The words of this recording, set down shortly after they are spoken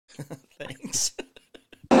Thanks.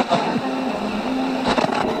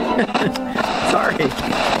 Sorry.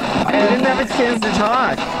 I didn't have a chance to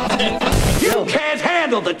talk. You can't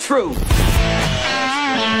handle the truth.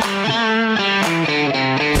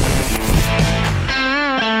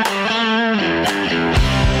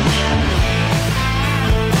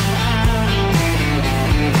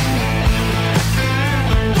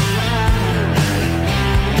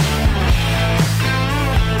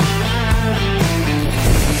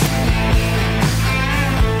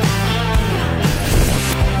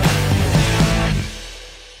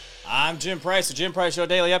 I'm Jim Price, the Jim Price Show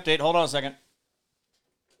Daily Update. Hold on a second.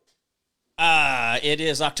 It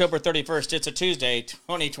is October 31st. It's a Tuesday,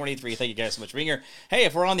 2023. Thank you guys so much for being here. Hey,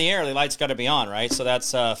 if we're on the air, the light's got to be on, right? So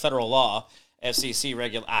that's federal law, FCC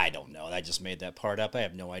regular. I don't know. I just made that part up. I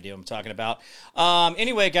have no idea what I'm talking about.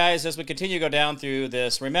 Anyway, guys, as we continue to go down through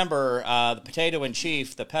this, remember the potato in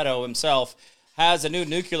chief, the pedo himself, has a new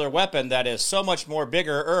nuclear weapon that is so much more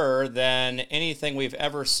bigger than anything we've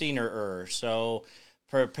ever seen So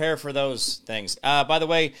prepare for those things. By the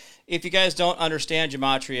way, if you guys don't understand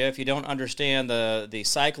gematria, if you don't understand the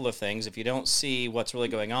cycle of things, if you don't see what's really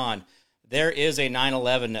going on, there is a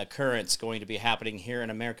 9/11 occurrence going to be happening here in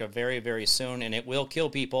America very, very soon, and it will kill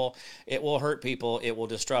people, it will hurt people, it will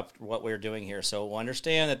disrupt what we're doing here. So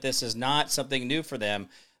understand that this is not something new for them.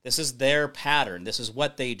 This is their pattern. This is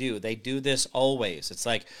what they do. They do this always. It's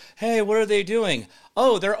like, hey, what are they doing?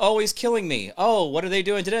 Oh, they're always killing me. Oh, what are they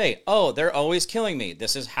doing today? Oh, they're always killing me.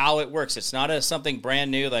 This is how it works. It's not something brand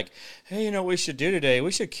new like, hey, you know what we should do today?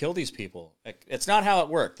 We should kill these people. It's not how it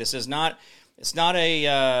works. This is not like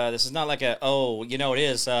it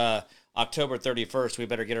is October 31st. We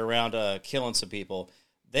better get around killing some people.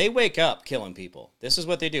 They wake up killing people. This is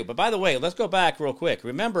what they do. But by the way, let's go back real quick.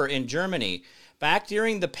 Remember in Germany, back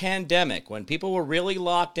during the pandemic, when people were really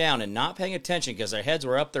locked down and not paying attention because their heads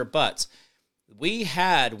were up their butts, we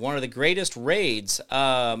had one of the greatest raids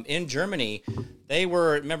in Germany. They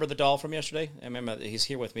were, remember the doll from yesterday? I remember he's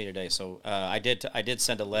here with me today. So I did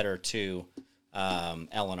send a letter to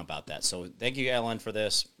Ellen about that. So thank you, Ellen, for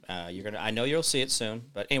this. I know you'll see it soon.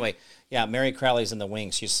 But anyway, yeah, Mary Crowley's in the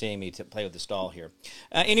wings. She's seeing me to play with this doll here.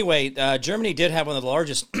 Germany did have one of the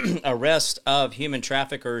largest arrests of human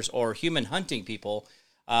traffickers or human hunting people.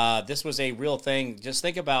 This was a real thing. Just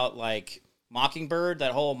think about like Mockingbird,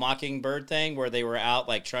 that whole Mockingbird thing where they were out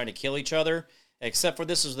like trying to kill each other. Except for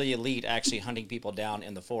this is the elite actually hunting people down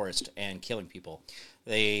in the forest and killing people.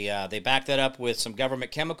 They back that up with some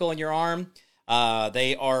government chemical in your arm.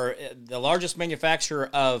 They are the largest manufacturer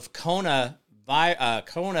of Kona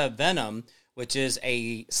venom, which is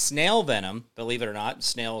a snail venom. Believe it or not,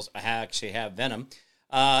 snails actually have venom.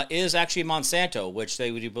 Is actually Monsanto, which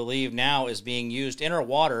they would believe now is being used in our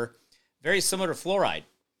water, very similar to fluoride,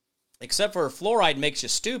 except for fluoride makes you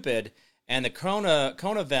stupid, and the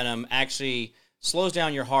Kona venom actually slows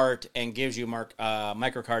down your heart and gives you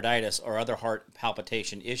myocarditis or other heart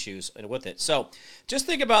palpitation issues with it. So just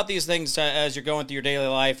think about these things as you're going through your daily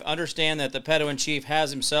life. Understand that the pedo-in-chief has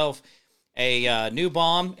himself a new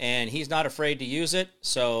bomb, and he's not afraid to use it.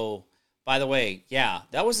 So, by the way, yeah,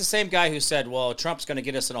 that was the same guy who said, well, Trump's going to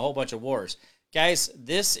get us in a whole bunch of wars. Guys,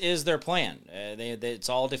 this is their plan. It's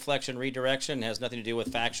all deflection, redirection. It has nothing to do with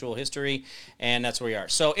factual history, and that's where we are.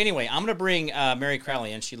 So anyway, I'm going to bring Mary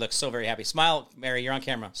Crowley in. She looks so very happy. Smile, Mary. You're on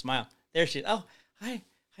camera. Smile. There she is. Oh, hi.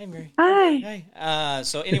 Hi, Mary. Hi. Hi.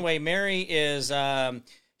 So anyway, Mary is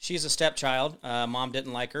she's a stepchild. Mom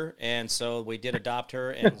didn't like her, and so we did adopt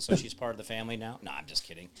her, and so she's part of the family now. No, I'm just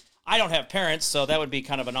kidding. I don't have parents, so that would be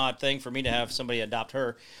kind of an odd thing for me to have somebody adopt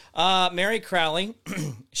her. Mary Crowley,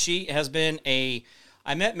 she has been I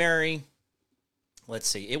met Mary, let's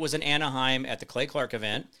see, it was in Anaheim at the Clay Clark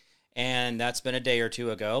event, and that's been a day or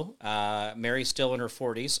two ago. Mary's still in her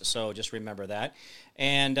 40s, so just remember that.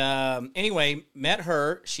 And anyway, met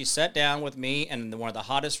her. She sat down with me in one of the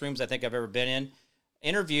hottest rooms I think I've ever been in.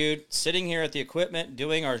 Interviewed, sitting here at the equipment,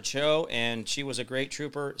 doing our show, and she was a great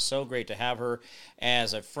trooper. So great to have her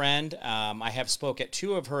as a friend. I have spoke at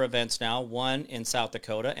two of her events now, one in South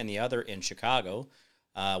Dakota and the other in Chicago.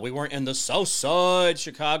 We weren't in the south side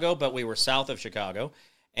Chicago, but we were south of Chicago.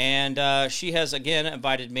 And she has, again,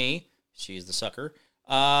 invited me, she's the sucker,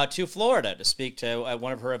 to Florida to speak to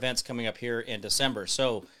one of her events coming up here in December.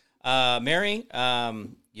 So, Mary,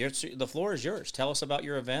 the floor is yours. Tell us about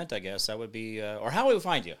your event, I guess. That would be, or how would we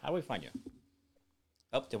find you? How do we find you?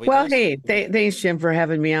 Oh, did we Hey, thanks, Jim, for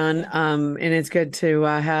having me on. And it's good to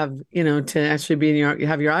have, to actually be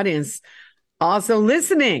have your audience also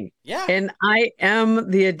listening. Yeah. And I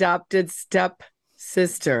am the adopted step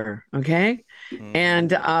sister. Okay.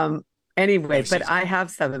 And Anyway, but Excuse me. I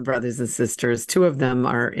have 7 brothers and sisters. 2 of them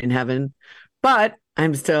are in heaven, but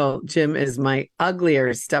Jim is my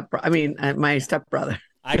uglier stepbrother. I mean, my Yeah. stepbrother.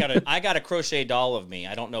 I got a crochet doll of me.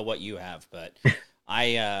 I don't know what you have, but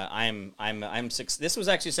I'm six. This was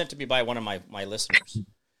actually sent to me by one of my listeners.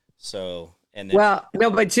 So and then Well,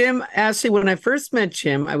 no, but Jim, actually, when I first met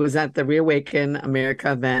Jim, I was at the Reawaken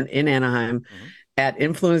America event in Anaheim Mhm. at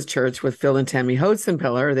Influence Church with Phil and Tammy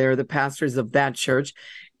Hotzenpiller. They're the pastors of that church.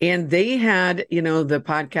 And they had, the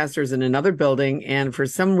podcasters in another building. And for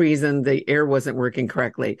some reason, the air wasn't working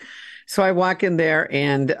correctly. So I walk in there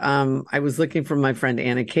and I was looking for my friend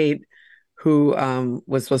Anna Kate, who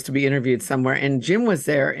was supposed to be interviewed somewhere. And Jim was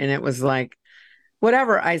there. And it was like,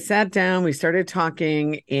 whatever. I sat down, we started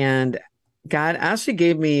talking, and God actually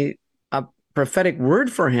gave me a prophetic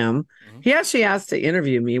word for him. Mhm. He actually asked to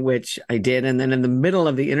interview me, which I did. And then in the middle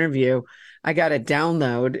of the interview, I got a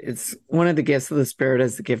download. It's one of the gifts of the Spirit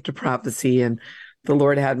as the gift of prophecy. And the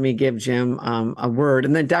Lord had me give Jim a word.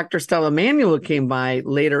 And then Dr. Stella Manuel came by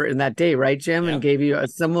later in that day, right, Jim, Yeah. and gave you a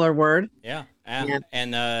similar word. Yeah. Yeah.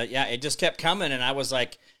 And yeah, it just kept coming, and I was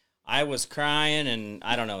like, I was crying, and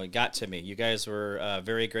I don't know, it got to me. You guys were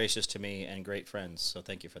very gracious to me and great friends, so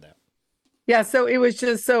thank you for that. Yeah, so it was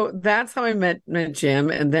just so that's how I met Jim,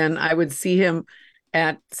 and then I would see him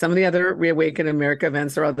at some of the other Reawaken America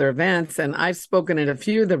events or other events, and I've spoken at a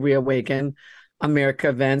few of the Reawaken America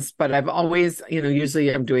events, but I've always, usually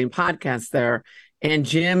I'm doing podcasts there, and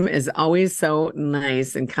Jim is always so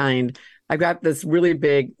nice and kind. I've got this really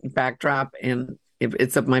big backdrop, and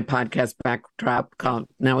it's of my podcast backdrop called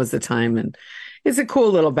 "Now Is the Time," and it's a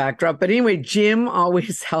cool little backdrop. But anyway, Jim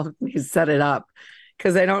always helped me set it up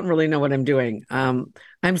because I don't really know what I'm doing.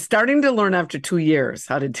 I'm starting to learn after 2 years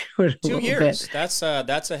how to do it a Two little years. bit. That's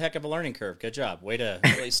a heck of a learning curve. Good job. Way to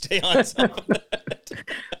really stay on top of that.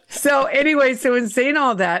 So anyway, so in saying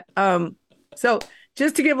all that, so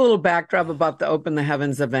just to give a little backdrop about the Open the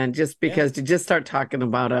Heavens event, just because to just start talking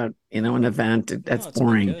about an event, that's it's been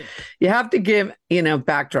boring. good. You have to give,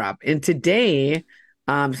 backdrop. And today,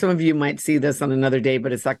 some of you might see this on another day,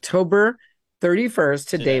 but it's October 31st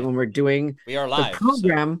today when we're doing We are the live.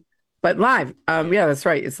 program, but live. Yeah, that's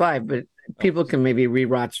right. It's live, but people can maybe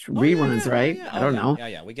rewatch reruns, right? I don't know.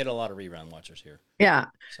 Yeah. We get a lot of rerun watchers here. Yeah.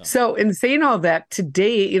 So in saying all that,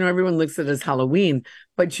 today, everyone looks at it as Halloween,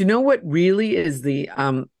 but you know what really is the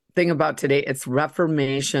thing about today? It's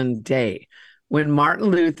Reformation Day. When Martin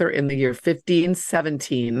Luther in the year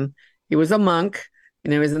 1517, he was a monk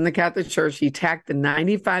and he was in the Catholic Church. He tacked the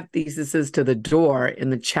 95 theses to the door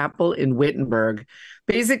in the chapel in Wittenberg,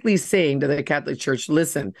 basically saying to the Catholic Church,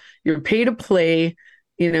 listen, your pay to play,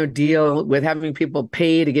 deal with having people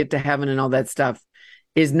pay to get to heaven and all that stuff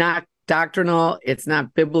is not doctrinal. It's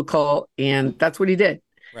not biblical. And that's what he did.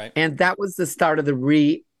 Right. And that was the start of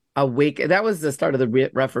the that was the start of the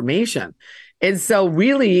Reformation. And so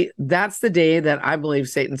really, that's the day that I believe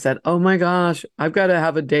Satan said, oh my gosh, I've got to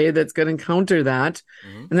have a day that's going to counter that.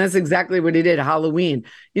 Mhm. And that's exactly what he did, Halloween.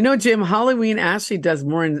 Jim, Halloween actually does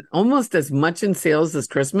almost as much in sales as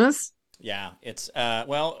Christmas. Yeah. It's,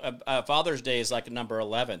 Father's Day is like number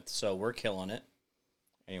 11th, so we're killing it.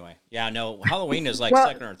 Anyway, yeah, no, Halloween is like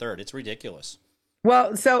second or third. It's ridiculous.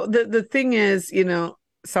 Well, so the thing is,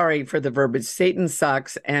 sorry for the verbiage, Satan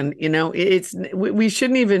sucks. And, we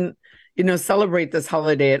shouldn't even, celebrate this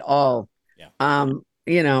holiday at all. Yeah.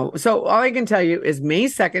 So all I can tell you is May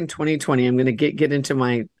 2nd, 2020, I'm going to get into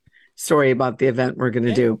my story about the event we're going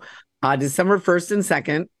to do. December 1st and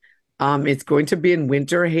 2nd. It's going to be in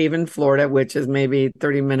Winter Haven, Florida, which is maybe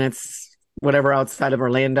 30 minutes, whatever, outside of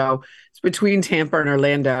Orlando. It's between Tampa and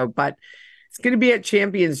Orlando, but it's going to be at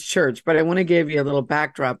Champions Church. But I want to give you a little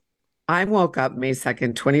backdrop. I woke up May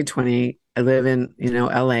 2nd, 2020. I live in,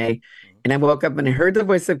 LA. And I woke up and I heard the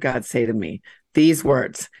voice of God say to me these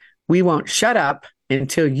words: we won't shut up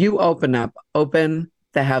until you open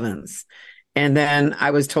the heavens. And then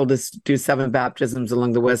I was told to do 7 baptisms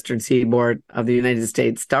along the western seaboard of the United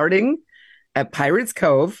States, starting at Pirates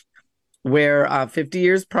Cove, where 50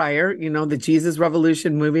 years prior, the Jesus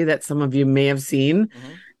Revolution movie that some of you may have seen,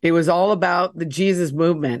 it was all about the Jesus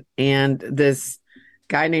movement. And this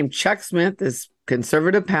guy named Chuck Smith, this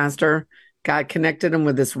conservative pastor, God connected him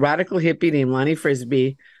with this radical hippie named Lonnie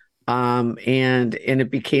Frisbee. And it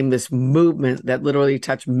became this movement that literally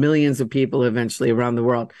touched millions of people eventually around the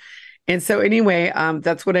world. And so anyway,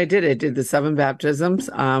 that's what I did. I did the 7 baptisms.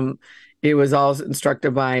 It was all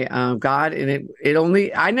instructed by God, and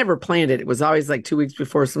I never planned it. It was always like 2 weeks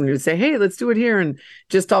before somebody would say, hey, let's do it here. And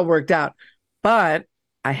just all worked out. But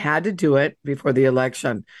I had to do it before the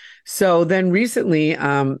election. So then recently,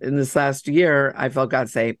 in this last year, I felt God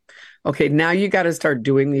say, okay, now you got to start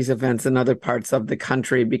doing these events in other parts of the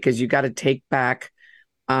country because you got to take back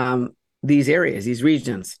these areas, these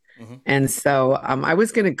regions. Mm-hmm. And so I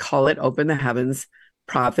was going to call it Open the Heavens,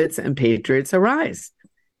 Prophets and Patriots Arise.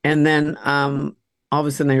 And then all of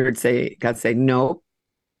a sudden I heard God say, no,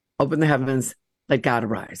 open the heavens, let God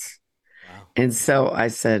arise. Wow. And so I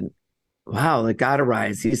said, wow, let God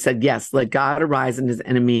arise. He said, yes, let God arise and his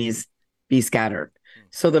enemies be scattered.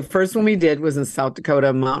 So the first one we did was in South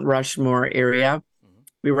Dakota, Mount Rushmore area.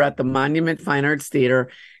 We were at the Monument Fine Arts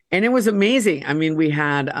Theater, and it was amazing. I mean, we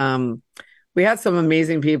had some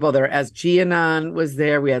amazing people there. As Gianon was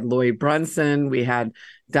there, we had Lloyd Brunson, we had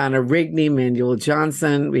Donna Rigney, Manuel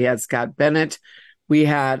Johnson, we had Scott Bennett, we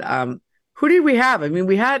had who did we have? I mean,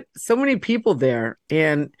 we had so many people there,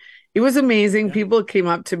 and it was amazing. Yeah. People came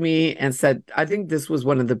up to me and said, I think this was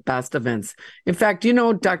one of the best events. In fact, you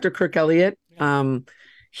know, Dr. Kirk Elliott,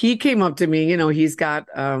 he came up to me, you know, he's got,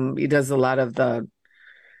 he does a lot of the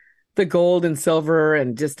gold and silver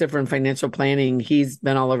and just different financial planning. He's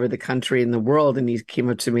been all over the country and the world. And he came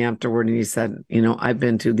up to me afterward and he said, you know, I've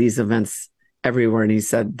been to these events everywhere. And he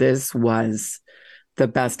said, this was the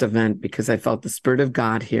best event because I felt the Spirit of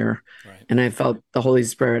God here, right, and I felt the Holy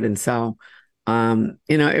Spirit. And so,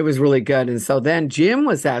 you know, it was really good. And so then Jim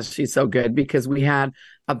was actually so good because we had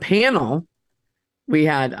a panel. We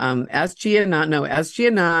had S.G.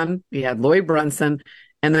 Anon, we had Lloyd Brunson,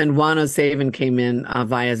 and then Juan O'Savin came in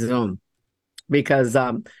via Zoom because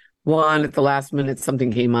Juan, at the last minute,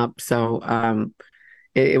 something came up. So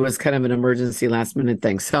it was kind of an emergency last minute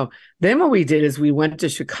thing. So then what we did is we went to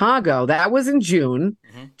Chicago. That was in June,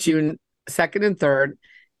 June 2nd and 3rd.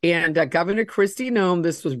 And Governor Kristi Noem,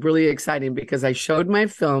 this was really exciting because I showed my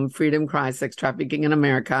film, Freedom Cry, Sex Trafficking in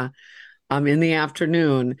America, in the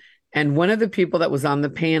afternoon. And one of the people that was on the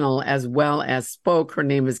panel as well as spoke, her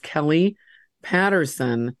name is Kelly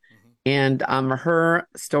Patterson. And her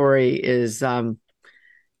story is,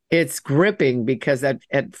 it's gripping because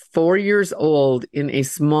at 4 years old in a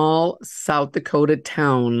small South Dakota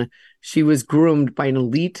town, she was groomed by an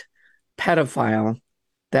elite pedophile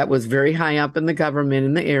that was very high up in the government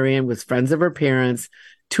in the area and was friends of her parents.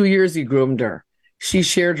 2 years he groomed her. She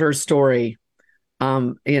shared her story,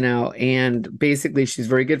 you know, and basically she's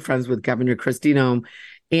very good friends with Governor Kristi Noem.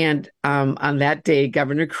 And on that day,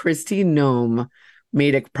 Governor Kristi Noem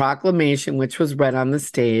made a proclamation, which was read on the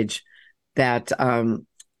stage, that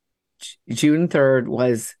June 3rd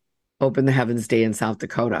was Open the Heavens Day in South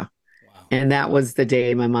Dakota. And that was the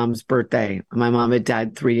day my mom's birthday. My mom had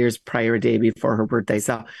died 3 years prior, a day before her birthday.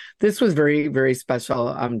 So this was very, very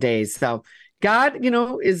special day. So God, you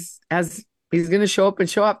know, he's going to show up and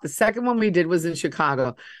show up. The second one we did was in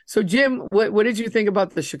Chicago. So Jim, what did you think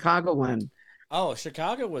about the Chicago one? Oh,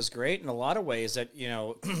 Chicago was great in a lot of ways. That, you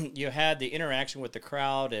know, you had the interaction with the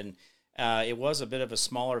crowd, and it was a bit of a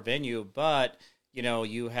smaller venue, but you know,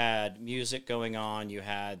 you had music going on, you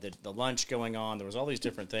had the lunch going on. There was all these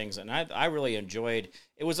different things, and I really enjoyed.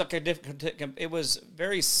 It was like it was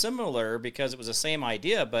very similar because it was the same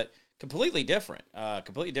idea, but completely different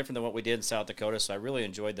than what we did in South Dakota. So I really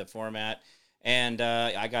enjoyed the format, and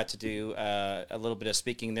I got to do a little bit of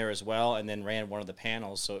speaking there as well, and then ran one of the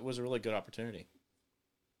panels. So it was a really good opportunity.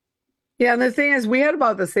 Yeah, and the thing is, we had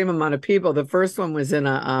about the same amount of people. The first one was in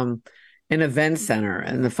an event center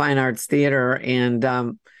in the Fine Arts Theater. And,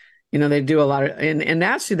 you know, they do a lot of, and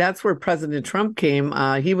actually that's where President Trump came.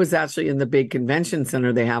 He was actually in the big convention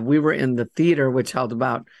center they have. We were in the theater, which held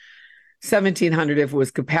about 1,700 if it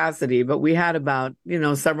was capacity, but we had about, you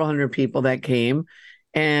know, several hundred people that came.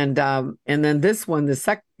 And then this one,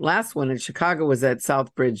 the last one in Chicago was at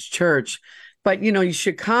Southbridge Church. But, you know,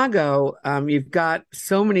 Chicago, you've got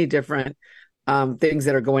so many different things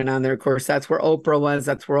that are going on there. Of course, that's where Oprah was.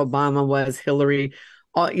 That's where Obama was, Hillary.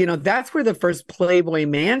 You know, that's where the first Playboy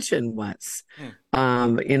Mansion was,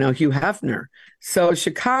 you know, Hugh Hefner. So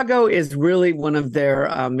Chicago is really one of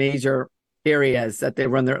their major areas that they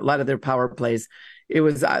run a lot of their power plays. It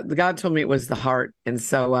was, God told me it was the heart. And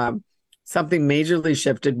so something majorly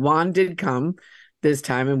shifted. Juan did come this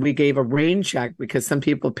time, and we gave a rain check because some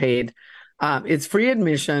people paid. It's free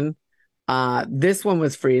admission. This one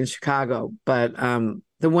was free in Chicago, but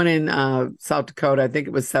the one in South Dakota, I think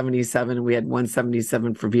it was 77, and we had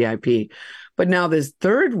 177 for VIP. But now this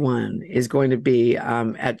third one is going to be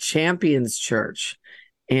at Champions Church,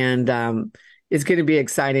 and it's going to be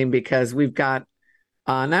exciting because we've got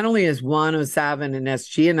not only is Juan O'Savin and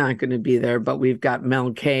SG not going to be there, but we've got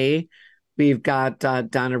Mel K, we've got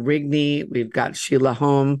Donna Rigney, we've got Sheila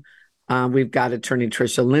Holm, we've got attorney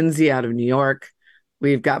Tricia Lindsay out of New York.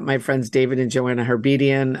 We've got my friends David and Joanna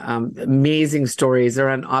Herbedian. Amazing stories. They're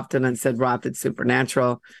often on Sid Roth at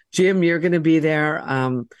Supernatural. Jim, you're going to be there.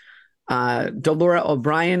 Delora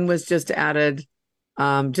O'Brien was just added.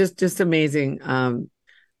 Just amazing,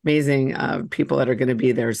 amazing people that are going to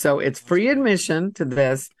be there. So it's free admission to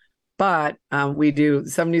this, but we do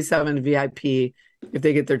 77 VIP if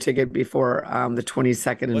they get their ticket before the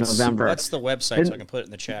 22nd of November. What's the website? So I can put it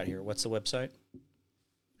in the chat here. What's the website?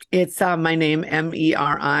 It's my name,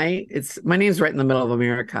 MERI. My name's right in the middle of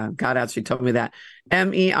America. God actually told me that.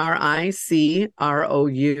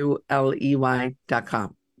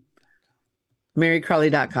 MERICROULEY.com.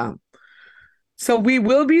 MaryCrowley.com. So we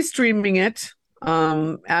will be streaming it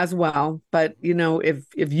as well. But,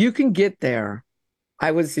 if you can get there,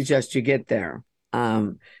 I would suggest you get there.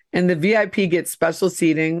 And the VIP gets special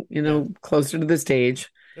seating, closer to the stage.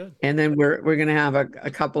 Good. And then we're going to have a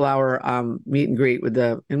couple hour meet and greet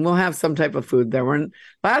and we'll have some type of food there.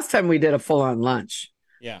 Last time we did a full on lunch.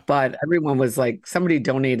 Yeah. But everyone was like, somebody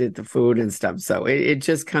donated the food and stuff. So it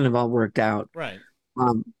just kind of all worked out. Right.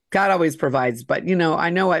 God always provides, but I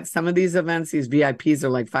know at some of these events, these VIPs are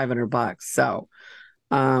like $500. So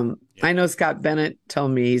I know Scott Bennett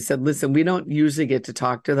told me, he said, listen, we don't usually get to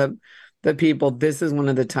talk to the people. This is one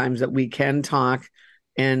of the times that we can talk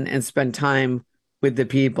and spend time with the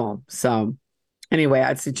people. So anyway,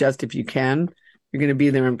 I'd suggest if you can, you're going to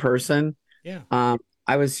be there in person. Yeah.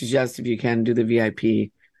 I would suggest if you can do the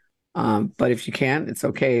VIP. But if you can't, it's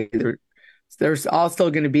okay. They're all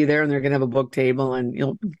still going to be there and they're going to have a book table and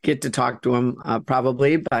you'll get to talk to them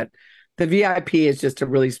probably. But the VIP is just a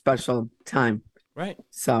really special time. Right.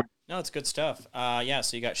 So. No, it's good stuff. So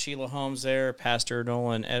you got Sheila Holmes there, Pastor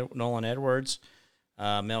Nolan Edwards,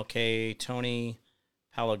 Mel K, Tony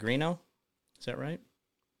Pellegrino. Is that right?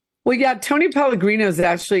 Well, yeah, Tony Pellegrino is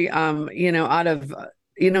actually, out of,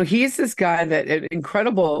 he's this guy that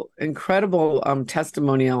incredible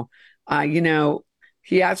testimonial.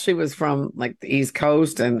 He actually was from like the East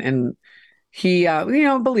Coast and he,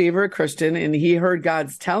 believer, Christian, and he heard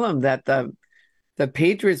God's tell him that the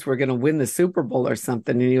Patriots were going to win the Super Bowl or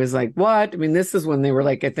something. And he was like, what? I mean, this is when they were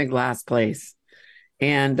like, I think last place.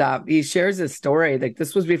 And he shares his story. Like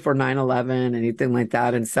this was before 9/11, anything like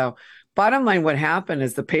that. And so bottom line, what happened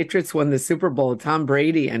is the Patriots won the Super Bowl. Tom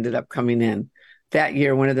Brady ended up coming in that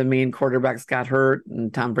year. One of the main quarterbacks got hurt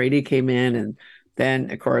and Tom Brady came in. And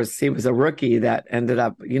then, of course, he was a rookie that ended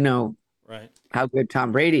up, right, how good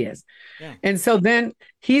Tom Brady is. Yeah. And so then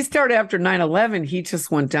he started after 9/11, he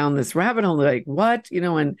just went down this rabbit hole like, what?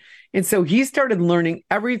 And so he started learning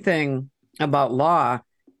everything about law.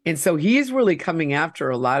 And so he's really coming after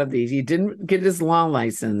a lot of these. He didn't get his law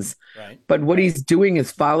license, right, but what he's doing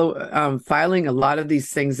is filing a lot of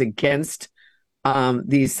these things against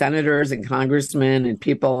these senators and congressmen and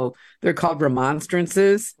people. They're called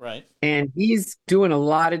remonstrances. Right. And he's doing a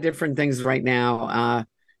lot of different things right now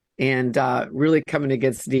and really coming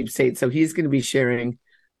against the deep state. So he's going to be sharing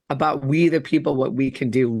about we, the people, what we can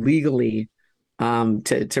do legally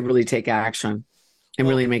to really take action and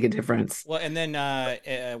really make a difference. Well, and then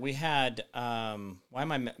we had why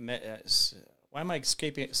am I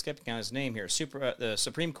skipping on his name here? The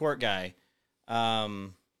Supreme Court guy.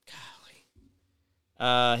 Him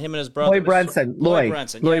and his brother. Lloyd Brunson. Lloyd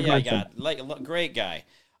Brunson. Great guy.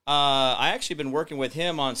 I actually been working with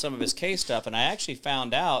him on some of his case stuff, and I actually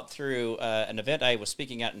found out through an event I was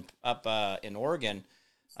speaking at up in Oregon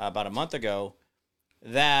about a month ago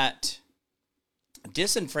that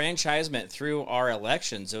disenfranchisement through our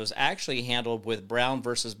elections, it was actually handled with Brown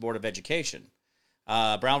versus Board of Education.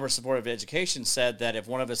 Brown versus Board of Education said that if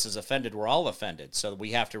one of us is offended, we're all offended, so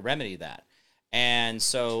we have to remedy that. And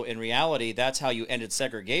so in reality, that's how you ended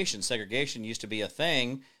segregation. Segregation used to be a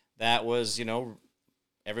thing that was,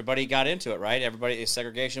 everybody got into it, right?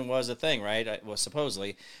 Segregation was a thing, right? It was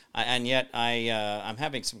supposedly, and yet I'm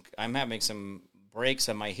having some breaks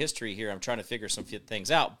in my history here. I'm trying to figure some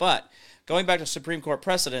things out. But going back to Supreme Court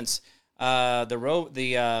precedents,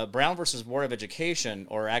 the Brown versus Board of Education,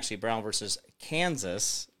 or actually Brown versus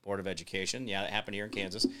Kansas Board of Education, yeah, it happened here in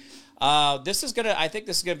Kansas. I think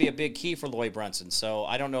this is gonna be a big key for Lloyd Brunson. So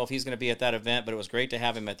I don't know if he's gonna be at that event, but it was great to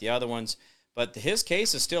have him at the other ones. But his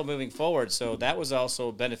case is still moving forward, so that was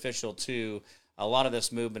also beneficial to a lot of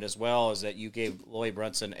this movement as well, is that you gave Lloyd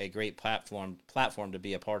Brunson a great platform to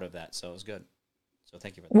be a part of that. So it was good. So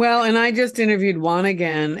thank you for that. Well, and I just interviewed Juan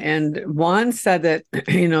again, and Juan said that,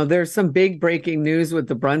 there's some big breaking news with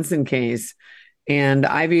the Brunson case. And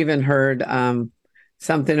I've even heard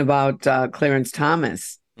something about Clarence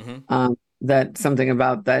Thomas,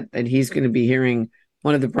 that he's going to be hearing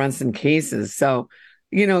one of the Brunson cases. So,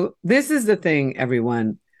 this is the thing,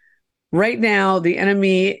 everyone. right now the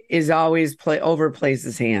enemy is always overplays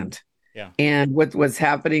his hand. Yeah. And what's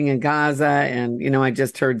happening in Gaza, and I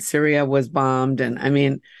just heard Syria was bombed, and I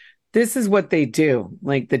mean, this is what they do,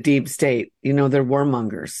 like the deep state. They're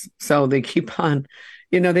warmongers, so they keep on.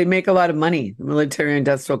 They make a lot of money, the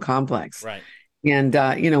military-industrial complex. Right. And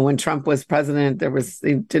when Trump was president, they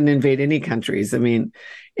didn't invade any countries. I mean,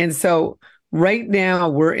 and so right now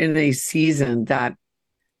we're in a season that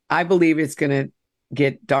I believe it's going to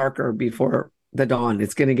get darker before the dawn.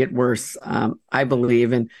 It's going to get worse, I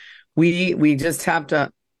believe, and we just have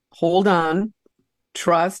to hold on,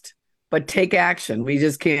 trust, but take action. We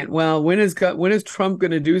just can't. Well, when is Trump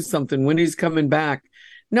going to do something? When he's coming back?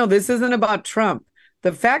 No, this isn't about Trump.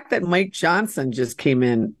 The fact that Mike Johnson just came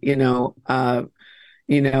in,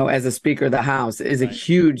 as a Speaker of the House is a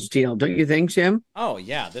huge deal, don't you think, Jim? Oh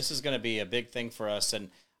yeah, this is going to be a big thing for us, and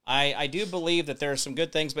I do believe that there are some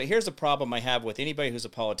good things. But here's the problem I have with anybody who's a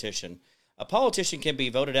politician. A politician can be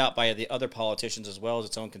voted out by the other politicians as well as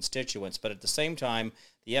its own constituents, but at the same time,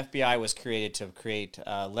 the FBI was created to create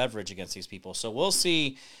leverage against these people. So we'll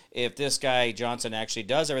see if this guy Johnson actually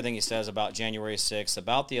does everything he says about January 6th,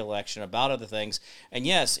 about the election, about other things. And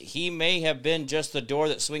yes, he may have been just the door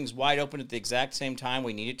that swings wide open at the exact same time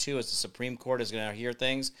we need it to, as the Supreme Court is going to hear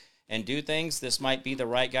things and do things. This might be the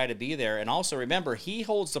right guy to be there. And also remember, he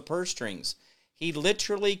holds the purse strings. He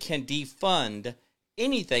literally can defund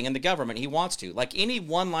anything in the government he wants to, like any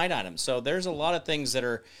one line item. So there's a lot of things that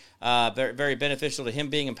are very, very beneficial to him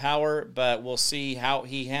being in power, but we'll see how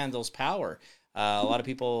he handles power. A lot of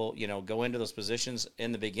people, go into those positions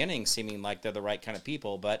in the beginning seeming like they're the right kind of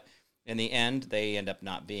people, but in the end, they end up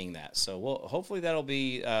not being that. So hopefully that'll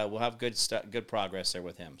be, we'll have good progress there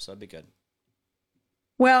with him. So it'll be good.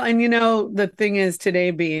 Well, and the thing is,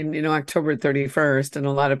 today being, October 31st, and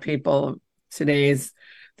a lot of people, today's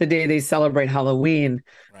the day they celebrate Halloween.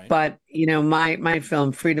 Right. But, my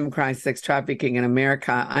film, Freedom Cry, Sex Trafficking in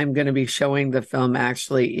America, I'm going to be showing the film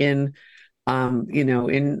actually in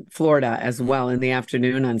Florida as well in the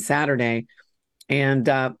afternoon on Saturday. And,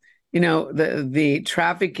 the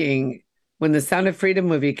trafficking, when the Sound of Freedom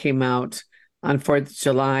movie came out on 4th of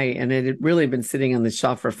July, and it had really been sitting on the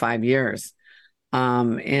shelf for 5 years.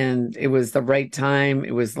 And it was the right time.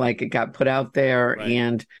 It was like it got put out there. Right.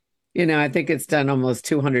 And I think it's done almost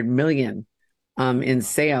 200 million in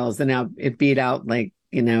sales, and now it beat out like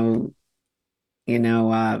some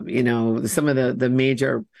of the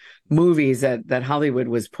major movies that Hollywood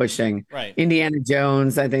was pushing. Right. Indiana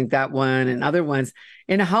Jones, I think that one, and other ones.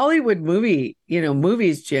 In Hollywood movies,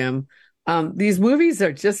 Jim, these movies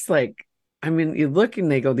are just like, you look and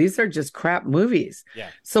they go, these are just crap movies. Yeah.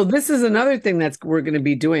 So this is another thing we're going to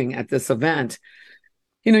be doing at this event.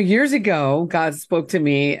 Years ago, God spoke to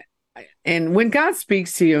me. And when God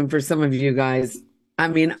speaks to you, and for some of you guys,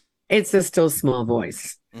 it's a still small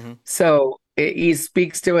voice. Mm-hmm. So he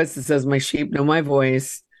speaks to us and says, my sheep know my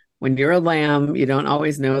voice. When you're a lamb, you don't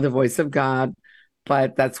always know the voice of God.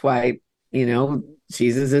 But that's why,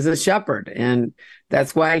 Jesus is a shepherd. And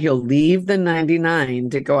that's why he'll leave the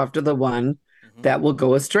 99 to go after the one that will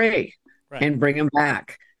go astray and bring him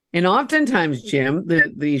back. And oftentimes, Jim,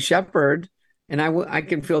 the shepherd, and I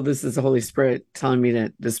can feel this is the Holy Spirit telling me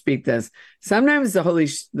to speak this. Sometimes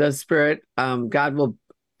the Spirit, God will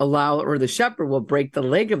allow, or the shepherd will break the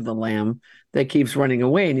leg of the lamb that keeps running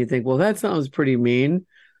away. And you think, well, that sounds pretty mean.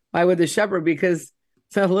 Why would the shepherd? Because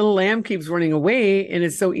the little lamb keeps running away, and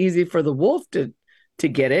it's so easy for the wolf to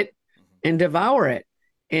get it and devour it.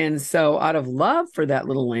 And so out of love for that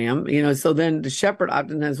little lamb, so then the shepherd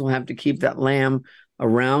oftentimes will have to keep that lamb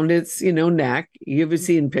around its, neck. You've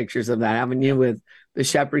seen pictures of that, haven't you? With the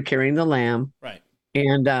shepherd carrying the lamb. Right.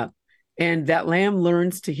 And that lamb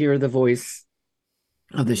learns to hear the voice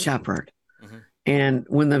of the shepherd. Mm-hmm. And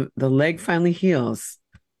when the leg finally heals,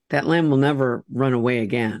 that lamb will never run away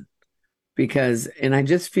again. And I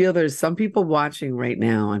just feel there's some people watching right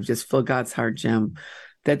now. I just feel God's heart, Jim,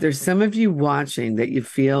 that there's some of you watching that you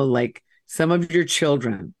feel like some of your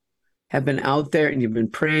children have been out there and you've been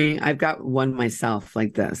praying. I've got one myself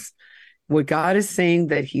like this. What God is saying,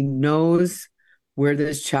 that he knows where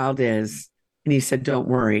this child is. And he said, don't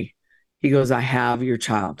worry. He goes, I have your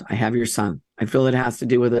child. I have your son. I feel it has to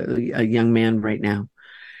do with a young man right now.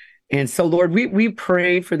 And so, Lord, we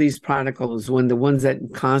pray for these prodigals, the ones that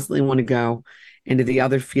constantly want to go into the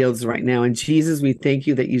other fields right now. And Jesus, we thank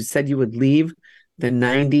you that you said you would leave the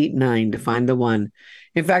 99 to find the one.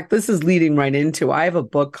 In fact, this is leading right into, I have a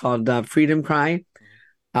book called Freedom Cry,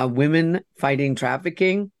 Women Fighting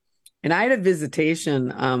Trafficking. And I had a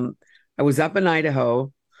visitation. I was up in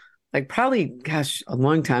Idaho, like probably, a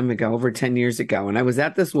long time ago, over 10 years ago. And I was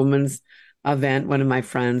at this woman's event. One of my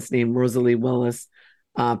friends named Rosalie Willis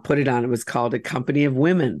put it on. It was called A Company of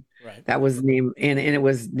Women. Right. That was named, and it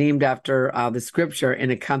was named after the scripture,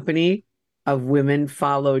 and a company of women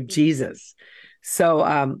followed Jesus.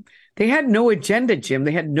 So they had no agenda, Jim.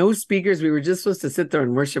 They had no speakers. We were just supposed to sit there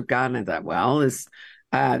and worship God. And I thought, well, this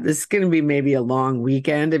is going to be maybe a long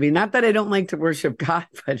weekend. I mean, not that I don't like to worship God,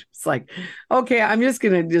 but it's like, okay, I'm just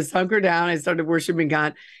going to just hunker down. I started worshiping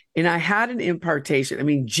God, and I had an impartation. I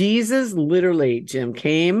mean, Jesus literally, Jim,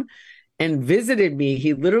 came and visited me.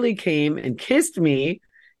 He literally came and kissed me,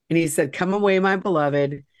 and he said, "Come away, my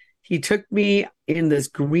beloved." He took me in this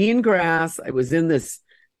green grass. I was in this,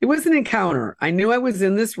 it was an encounter. I knew I was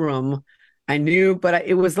in this room. I knew, but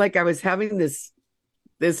it was like I was having this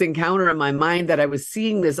encounter in my mind, that I was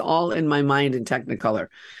seeing this all in my mind in Technicolor.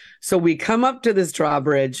 So we come up to this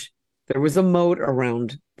drawbridge. There was a moat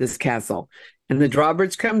around this castle, and the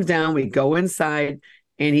drawbridge comes down. We go inside,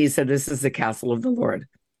 and he said, "This is the castle of the Lord."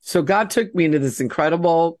 So God took me into this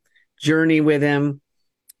incredible journey with him,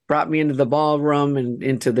 brought me into the ballroom and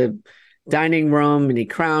into the dining room, and he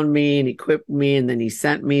crowned me and equipped me, and then he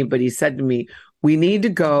sent me. But he said to me, "We need to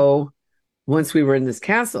go," once we were in this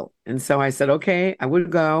castle. And so I said, okay, I would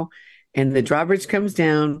go. And the drawbridge comes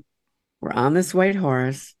down. We're on this white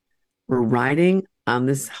horse. We're riding on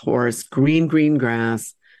this horse, green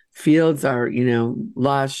grass. Fields are,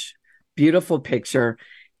 lush, beautiful picture.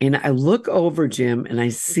 And I look over, Jim, and I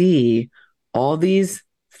see all these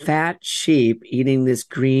fat sheep eating this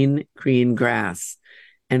green grass.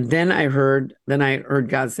 And then I heard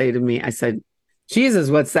God say to me, I said, "Jesus,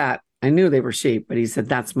 what's that?" I knew they were sheep, but he said,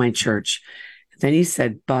 "That's my church." Then he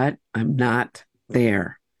said, "But I'm not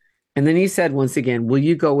there." And then he said, once again, "Will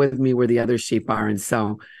you go with me where the other sheep are?" And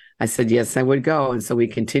so I said, yes, I would go. And so we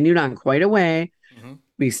continued on quite a way. Mm-hmm.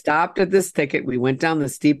 We stopped at this thicket. We went down the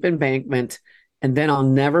steep embankment. And then I'll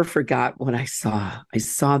never forget what I saw. I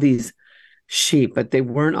saw these sheep, but they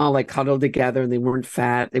weren't all like huddled together, and they weren't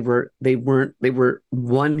fat. They were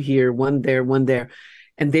one here, one there, one there.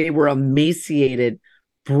 And they were emaciated,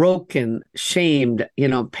 broken, shamed,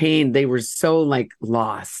 pain. They were so like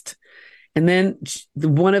lost. And then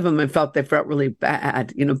one of them, they felt really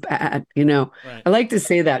bad, bad, Right. I like to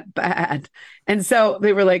say that, bad. And so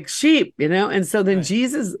they were like sheep, and so then right.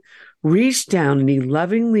 Jesus reached down, and he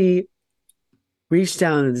lovingly reached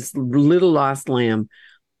down to this little lost lamb,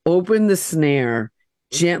 opened the snare,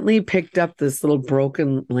 gently picked up this little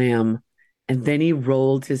broken lamb, and then he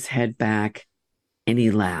rolled his head back and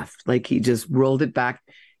he laughed. Like he just rolled it back.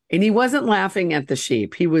 And he wasn't laughing at the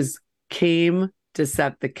sheep. He came to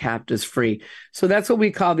set the captives free. So that's what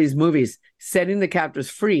we call these movies, setting the captives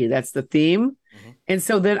free. That's the theme. Mm-hmm. And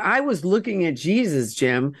so then I was looking at Jesus,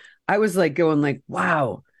 Jim. I was like going like,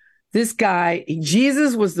 wow, this guy,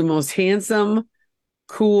 Jesus was the most handsome,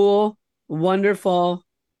 cool, wonderful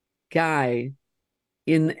guy.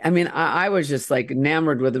 I was just like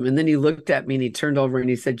enamored with him. And then he looked at me and he turned over and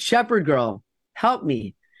he said, "Shepherd girl, help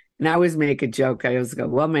me." And I always make a joke. I always go,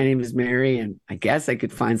 "Well, my name is Mary, and I guess I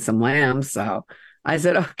could find some lambs." So I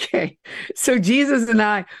said, okay. So Jesus and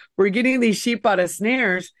I were getting these sheep out of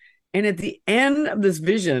snares. And at the end of this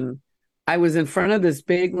vision, I was in front of this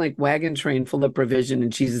big like wagon train full of provision.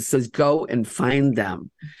 And Jesus says, "Go and find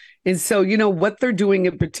them." And so, what they're doing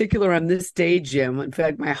in particular on this day, Jim, in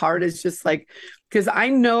fact, my heart is just like, because I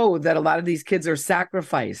know that a lot of these kids are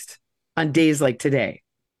sacrificed on days like today.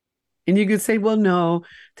 And you could say, well, no,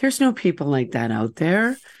 there's no people like that out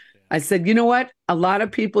there. I said, you know what? A lot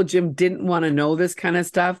of people, Jim, didn't want to know this kind of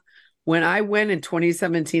stuff. When I went in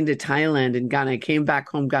 2017 to Thailand and I came back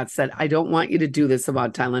home, God said, "I don't want you to do this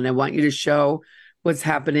about Thailand. I want you to show what's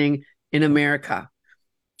happening in America."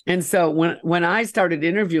 And so when I started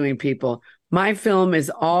interviewing people, my film is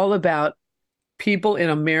all about people in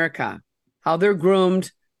America, how they're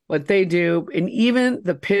groomed, what they do. And even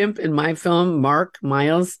the pimp in my film, Mark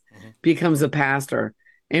Miles, becomes a pastor.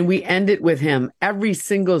 And we end it with him. Every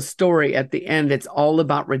single story at the end, it's all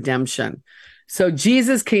about redemption. So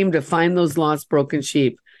Jesus came to find those lost, broken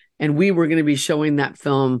sheep. And we were going to be showing that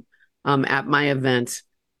film at my event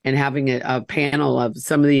and having a panel of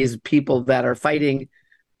some of these people that are fighting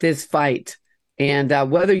this fight. And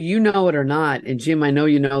whether you know it or not, and Jim, I know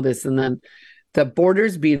you know this, and then the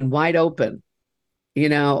borders being wide open,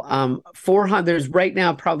 400, there's right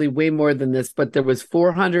now probably way more than this, but there was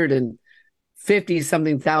 450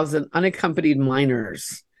 something thousand unaccompanied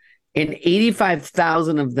minors, and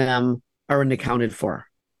 85,000 of them are unaccounted for.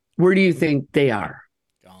 Where do you think they are?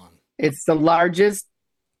 Gone. It's the largest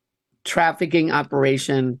trafficking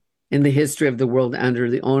operation in the history of the world under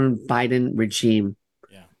the own Biden regime.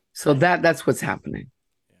 So that's what's happening.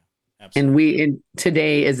 Yeah. Absolutely. And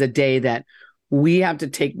today is a day that we have to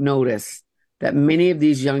take notice that many of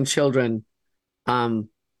these young children, um,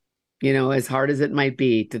 as hard as it might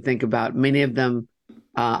be to think about, many of them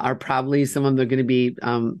are probably, some of them are going to be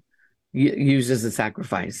used as a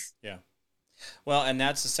sacrifice. Yeah. Well, and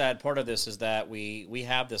that's the sad part of this is that we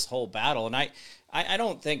have this whole battle, and I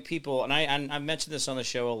don't think people, and I mentioned this on the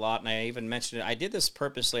show a lot, and I even mentioned it. I did this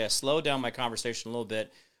purposely. I slowed down my conversation a little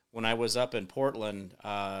bit when I was up in Portland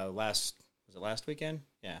was it last weekend?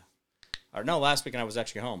 Yeah. Or no, last weekend I was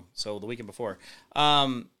actually home. So the weekend before,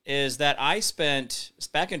 is that I spent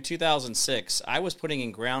back in 2006. I was putting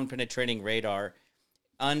in ground penetrating radar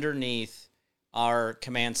underneath our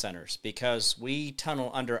command centers because we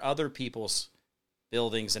tunnel under other people's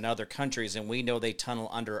buildings in other countries, and we know they tunnel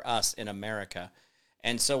under us in America.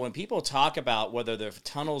 And so when people talk about whether the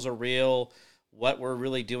tunnels are real, what we're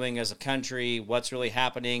really doing as a country, what's really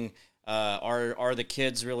happening, are the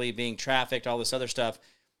kids really being trafficked, all this other stuff.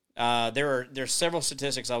 There's several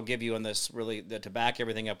statistics I'll give you on this really to back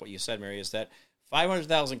everything up what you said, Mary, is that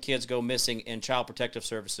 500,000 kids go missing in Child Protective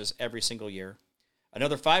Services every single year.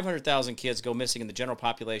 Another 500,000 kids go missing in the general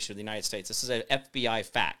population of the United States. This is an FBI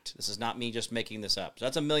fact. This is not me just making this up. So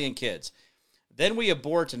that's 1 million kids. Then we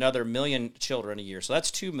abort another 1 million children a year. So that's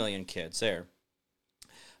 2 million kids there.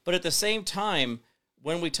 But at the same time,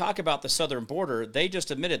 when we talk about the southern border, they just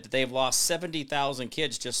admitted that they've lost 70,000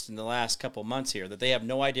 kids just in the last couple months here, that they have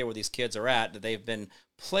no idea where these kids are at, that they've been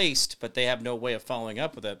placed, but they have no way of following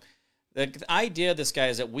up with it. The idea of this guy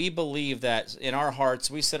is that we believe that in our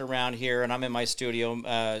hearts, we sit around here, and I'm in my studio,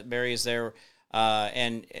 Mary is there,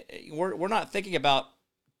 and we're not thinking about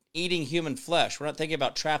eating human flesh. We're not thinking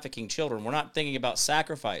about trafficking children. We're not thinking about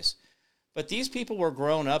sacrifice. But these people were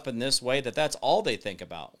grown up in this way that that's all they think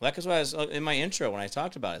about. That is what I was in my intro when I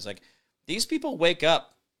talked about it. It's like these people wake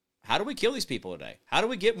up. How do we kill these people today? How do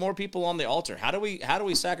we get more people on the altar? How do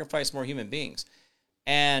we sacrifice more human beings?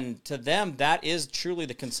 And to them, that is truly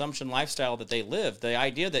the consumption lifestyle that they live. The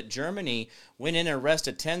idea that Germany went in and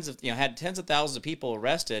arrested had tens of thousands of people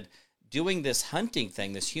arrested doing this hunting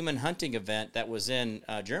thing, this human hunting event that was in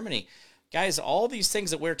Germany. Guys, all these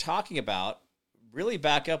things that we're talking about really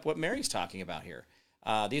back up what Mary's talking about here.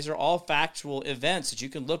 These are all factual events that you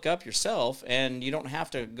can look up yourself, and you don't have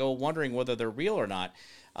to go wondering whether they're real or not.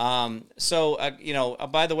 By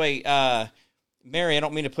the way, Mary, I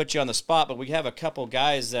don't mean to put you on the spot, but we have a couple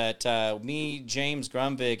guys that me, James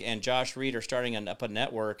Grumvig, and Josh Reed are starting up a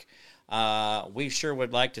network. We sure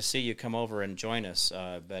would like to see you come over and join us,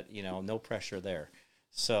 but no pressure there.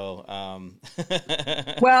 So,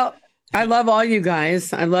 Well, I love all you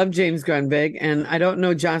guys. I love James Grunbig, and I don't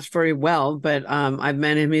know Josh very well, but I've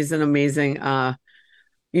met him. He's an amazing,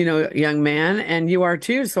 young man, and you are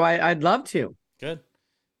too. So I'd love to. Good.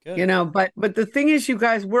 But the thing is, you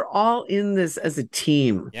guys, we're all in this as a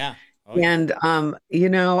team. Yeah. And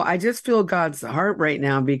I just feel God's heart right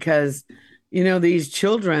now because, these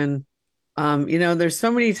children, there's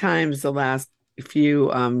so many times the last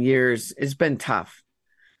few years, it's been tough.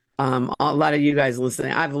 A lot of you guys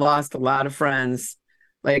listening, I've lost a lot of friends,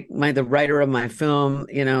 like the writer of my film,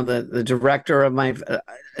 the director of my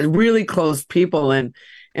really close people, and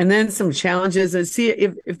then some challenges. And see,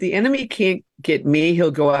 if the enemy can't get me,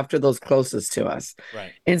 he'll go after those closest to us.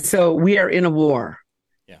 Right. And so we are in a war.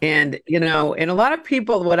 Yeah. And and a lot of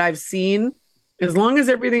people, what I've seen, as long as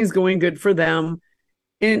everything's going good for them,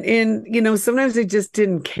 and sometimes they just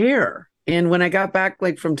didn't care. And when I got back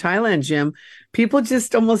from Thailand, Jim, people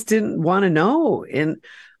just almost didn't want to know. And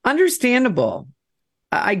understandable.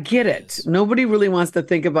 I get it. Yes. Nobody really wants to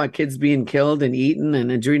think about kids being killed and eaten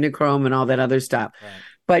and adrenochrome and all that other stuff. Right.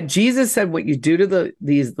 But Jesus said, what you do to the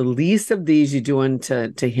least of these, you do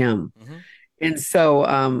unto him. Mm-hmm. And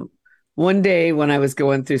so one day when I was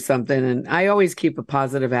going through something, and I always keep a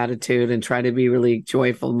positive attitude and try to be really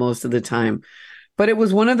joyful most of the time. But it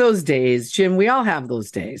was one of those days, Jim, we all have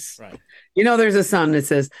those days. Right. There's a song that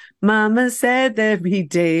says, Mama said there'd be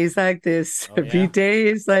days like this, there'd be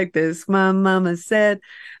days like this. My mama said,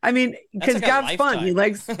 because God's fun. He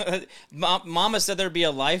likes. Mama said there'd be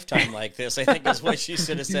a lifetime like this, I think is what she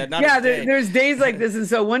should have said. Not there's days like this. And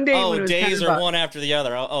so one day. Days are one after the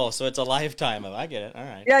other. So it's a lifetime of, I get it. All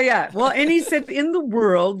right. Yeah. Well, and he said, in the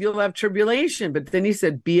world, you'll have tribulation. But then he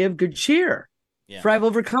said, be of good cheer, for I've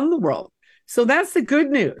overcome the world. So that's the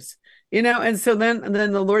good news. And so then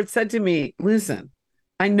the Lord said to me, listen,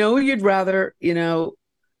 I know you'd rather,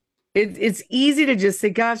 it's easy to just say,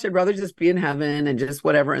 gosh, I'd rather just be in heaven and just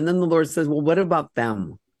whatever. And then the Lord says, well, what about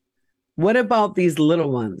them? What about these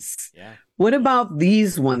little ones? Yeah. What about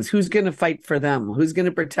these ones? Who's going to fight for them? Who's going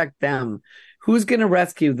to protect them? Who's going to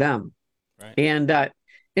rescue them? Right. And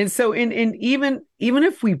And so in even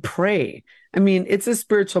if we pray, I mean, it's a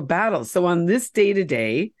spiritual battle. So on this day to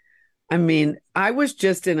day, I mean, I was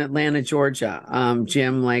just in Atlanta, Georgia,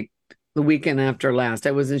 Jim, like the weekend after last.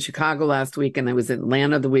 I was in Chicago last week and I was in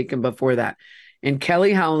Atlanta the weekend before that. And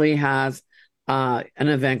Kelly Howley has an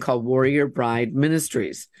event called Warrior Bride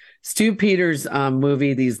Ministries. Stu Peters'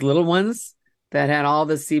 movie, These Little Ones, that had all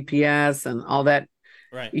the CPS and all that.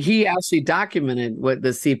 Right. He actually documented what the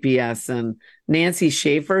CPS and Nancy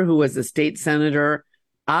Schaefer, who was a state senator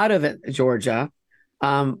out of Georgia,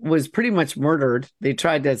 was pretty much murdered. They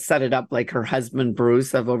tried to set it up like her husband,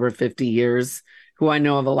 Bruce, of over 50 years, who I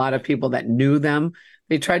know of a lot of people that knew them.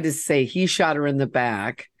 They tried to say he shot her in the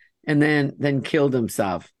back and then killed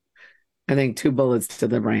himself. I think 2 bullets to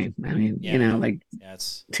the brain. I mean, like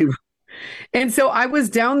that's 2. And so I was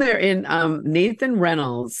down there in Nathan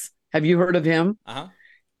Reynolds. Have you heard of him? Uh-huh.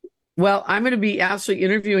 Well, I'm going to be actually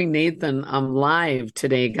interviewing Nathan live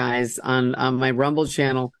today, guys, on my Rumble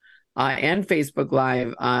channel and Facebook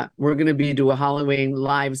Live. We're going to be do a Halloween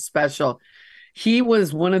live special. He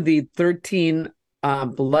was one of the 13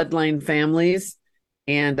 bloodline families,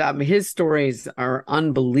 and his stories are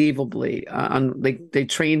unbelievably. They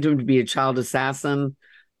trained him to be a child assassin.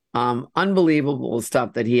 Unbelievable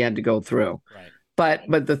stuff that he had to go through. Right.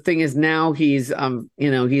 But the thing is, now he's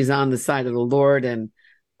he's on the side of the Lord and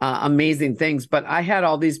amazing things. But I had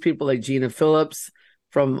all these people like Gina Phillips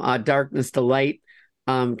from Darkness to Light,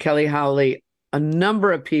 Kelly Howley, a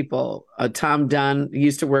number of people. Tom Dunn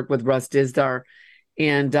used to work with Russ Dizdar,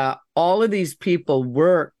 and all of these people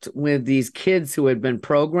worked with these kids who had been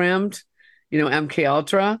programmed, MK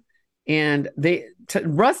Ultra, and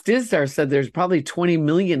Russ Dizdar said there's probably 20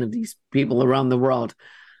 million of these people around the world.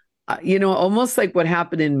 Almost like what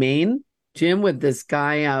happened in Maine, Jim, with this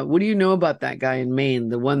guy. What do you know about that guy in Maine?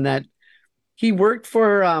 The one that he worked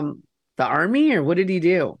for the Army, or what did he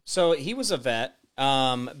do? So he was a vet,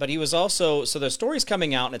 but he was also, so the story's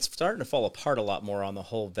coming out and it's starting to fall apart a lot more on the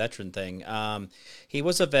whole veteran thing. He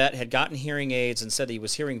was a vet, had gotten hearing aids and said he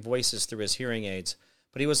was hearing voices through his hearing aids,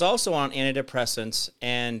 but he was also on antidepressants,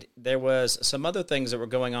 and there was some other things that were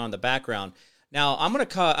going on in the background. Now, I'm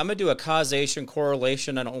gonna do a causation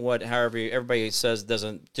correlation. I don't know however everybody says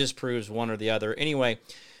disproves one or the other. Anyway,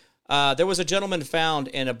 there was a gentleman found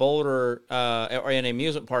in a boulder or in an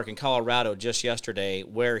amusement park in Colorado just yesterday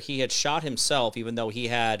where he had shot himself, even though he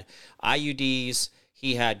had IUDs,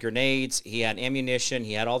 he had grenades, he had ammunition,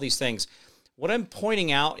 he had all these things. What I'm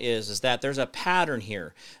pointing out is that there's a pattern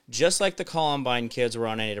here. Just like the Columbine kids were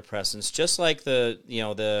on antidepressants, just like the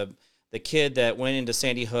kid that went into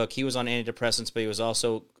Sandy Hook, he was on antidepressants, but he was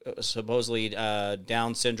also supposedly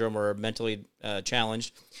Down syndrome or mentally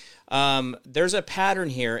challenged. There's a pattern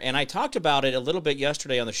here, and I talked about it a little bit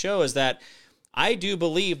yesterday on the show, is that I do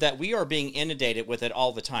believe that we are being inundated with it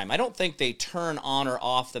all the time. I don't think they turn on or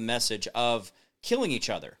off the message of killing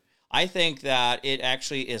each other. I think that it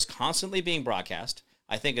actually is constantly being broadcast.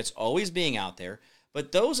 I think it's always being out there.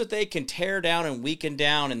 But those that they can tear down and weaken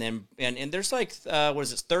down, and there's like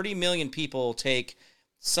 30 million people take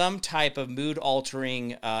some type of mood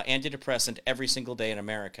altering antidepressant every single day in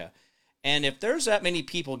America. And if there's that many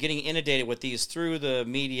people getting inundated with these through the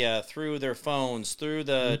media, through their phones, through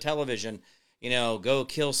the television, go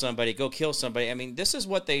kill somebody, go kill somebody. I mean, this is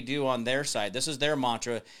what they do on their side. This is their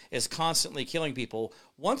mantra, is constantly killing people.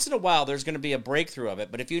 Once in a while, there's going to be a breakthrough of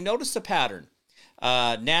it. But if you notice the pattern,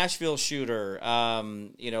 Nashville shooter,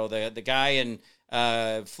 the guy in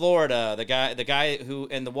Florida, the guy who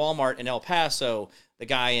in the Walmart in El Paso, the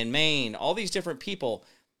guy in Maine, all these different people,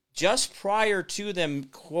 just prior to them,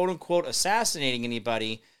 quote unquote, assassinating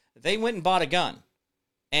anybody, they went and bought a gun.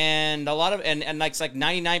 And a lot of, and like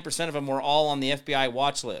 99% of them were all on the FBI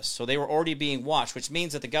watch list. So they were already being watched, which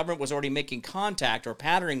means that the government was already making contact or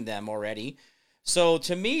patterning them already. So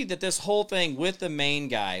to me, that this whole thing with the Maine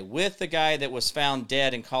guy, with the guy that was found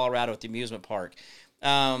dead in Colorado at the amusement park,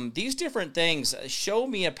 these different things show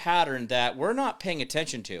me a pattern that we're not paying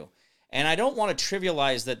attention to. And I don't want to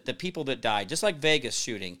trivialize the people that died, just like Vegas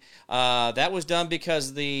shooting. That was done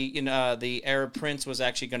because the Arab prince was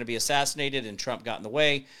actually going to be assassinated and Trump got in the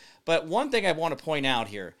way. But one thing I want to point out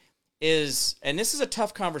here is, and this is a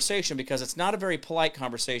tough conversation because it's not a very polite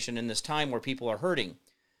conversation in this time where people are hurting.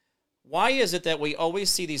 Why is it that we always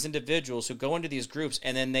see these individuals who go into these groups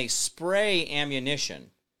and then they spray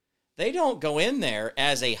ammunition? They don't go in there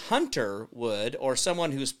as a hunter would, or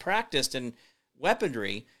someone who's practiced in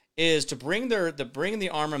weaponry, is to bring the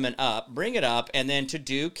armament up, bring it up, and then to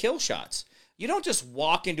do kill shots. You don't just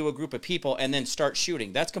walk into a group of people and then start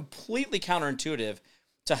shooting. That's completely counterintuitive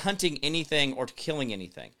to hunting anything or to killing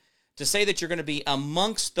anything. To say that you're going to be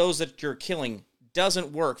amongst those that you're killing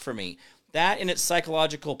doesn't work for me. That in its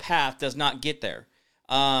psychological path does not get there.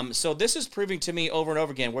 So this is proving to me over and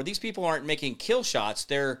over again where these people aren't making kill shots.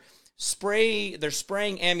 They're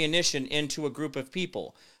spraying ammunition into a group of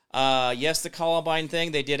people. Yes, the Columbine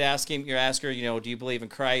thing, they did ask her, do you believe in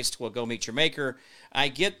Christ? Well, go meet your maker. I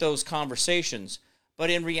get those conversations. But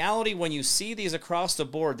in reality, when you see these across the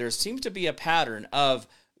board, there seems to be a pattern of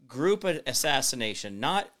group assassination,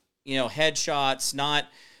 not, headshots, not,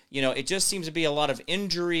 it just seems to be a lot of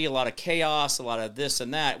injury, a lot of chaos, a lot of this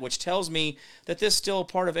and that, which tells me that this is still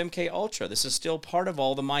part of MK Ultra. This is still part of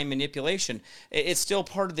all the mind manipulation. It's still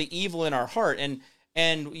part of the evil in our heart.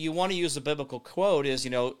 And you want to use the biblical quote is,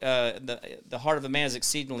 the heart of a man is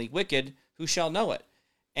exceedingly wicked. Who shall know it?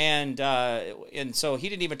 And so he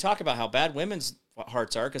didn't even talk about how bad women's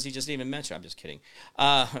hearts are because he just didn't even mention. I'm just kidding.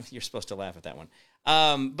 You're supposed to laugh at that one.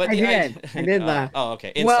 But I did laugh. Oh,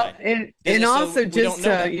 okay. Inside. Well, and also just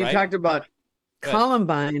that, you right? talked about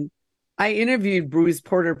Columbine. I interviewed Bruce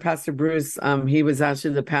Porter, Pastor Bruce. He was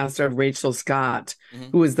actually the pastor of Rachel Scott,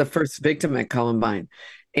 who was the first victim at Columbine.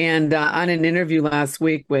 And on an interview last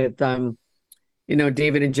week with,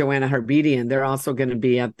 David and Joanna Harbedian, they're also going to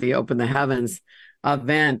be at the Open the Heavens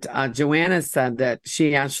event. Joanna said that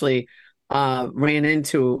she actually ran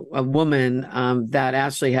into a woman that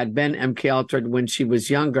actually had been MK Ultra when she was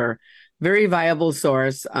younger. Very viable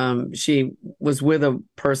source. She was with a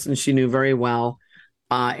person she knew very well.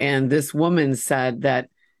 And this woman said that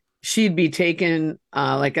she'd be taken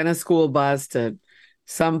like on a school bus to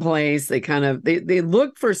someplace. They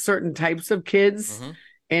look for certain types of kids.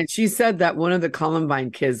 And she said that one of the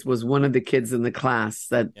Columbine kids was one of the kids in the class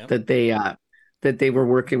that they were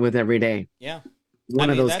working with every day. Yeah. One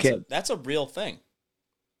of those kids. That's a real thing.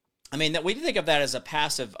 I mean, that we think of that as a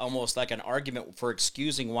passive, almost like an argument for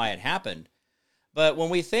excusing why it happened. But when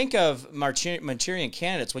we think of Manchurian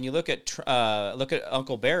candidates, when you look at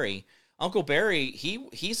Uncle Barry,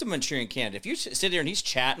 he's a Manchurian candidate. If you sit there and he's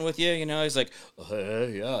chatting with you, he's like,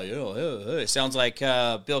 it sounds like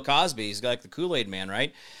Bill Cosby. He's like the Kool-Aid man,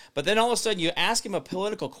 right? But then all of a sudden you ask him a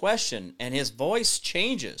political question and his voice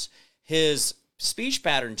changes. His speech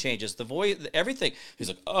pattern changes, the voice, everything. He's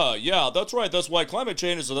like, yeah, that's right. That's why climate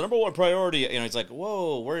change is the number one priority. He's like,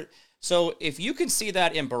 whoa. So if you can see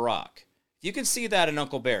that in Barack, you can see that in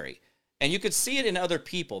Uncle Barry, and you could see it in other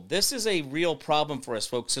people. This is a real problem for us,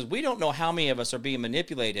 folks, because we don't know how many of us are being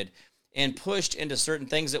manipulated and pushed into certain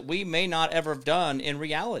things that we may not ever have done in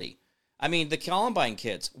reality. I mean, the Columbine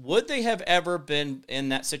kids, would they have ever been in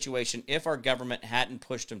that situation if our government hadn't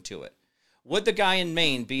pushed them to it? Would the guy in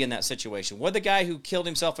Maine be in that situation? Would the guy who killed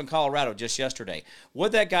himself in Colorado just yesterday,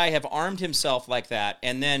 would that guy have armed himself like that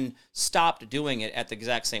and then stopped doing it at the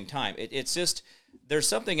exact same time? It's just, there's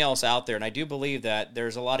something else out there, and I do believe that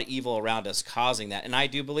there's a lot of evil around us causing that, and I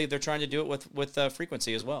do believe they're trying to do it with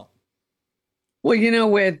frequency as well. Well,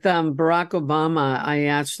 with Barack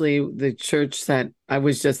Obama, the church that I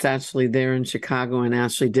was just actually there in Chicago and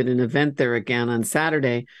actually did an event there again on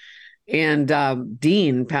Saturday. And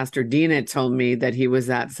Pastor Dean had told me that he was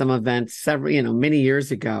at some event many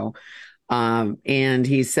years ago. And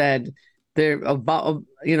he said Barack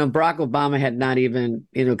Obama had not even,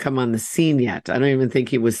 come on the scene yet. I don't even think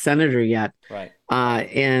he was senator yet. Right.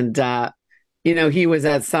 He was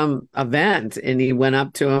at some event and he went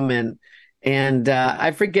up to him and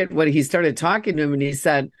I forget what he started talking to him. And he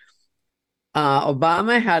said,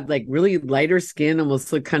 Obama had like really lighter skin,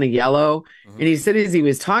 almost looked kind of yellow. And he said as he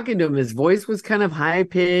was talking to him, his voice was kind of high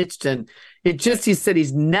pitched. And he said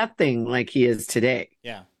he's nothing like he is today.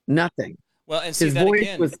 Yeah. Nothing. Well, and see, that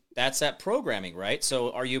again, that's that programming, right?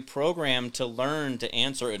 So are you programmed to learn to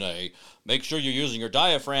answer in make sure you're using your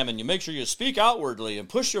diaphragm and you make sure you speak outwardly and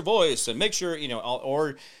push your voice and make sure,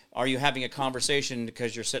 or are you having a conversation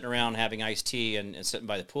because you're sitting around having iced tea and sitting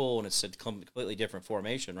by the pool and it's a completely different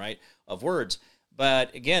formation, right, of words?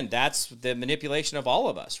 But again, that's the manipulation of all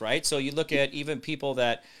of us, right? So you look at even people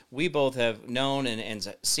that we both have known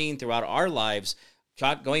and seen throughout our lives,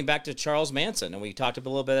 going back to Charles Manson, and we talked a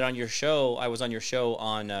little bit on your show. I was on your show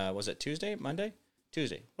on, was it Tuesday, Monday?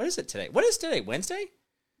 Tuesday. What is it today? What is today, Wednesday?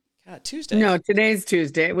 God, Tuesday. No, today's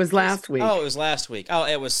Tuesday. It was last week. Oh, it was last week. Oh,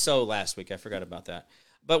 it was so last week. I forgot about that.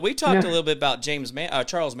 But we talked a little bit about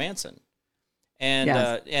Charles Manson. And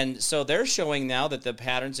yes. And so they're showing now that the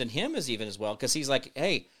patterns in him is even as well, because he's like,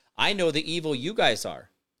 hey, I know the evil you guys are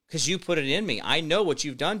because you put it in me. I know what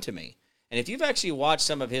you've done to me. And if you've actually watched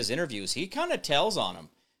some of his interviews, he kind of tells on them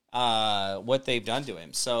what they've done to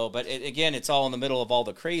him. So, but again, it's all in the middle of all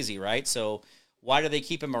the crazy, right? So why do they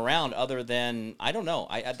keep him around other than, I don't know.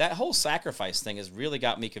 That whole sacrifice thing has really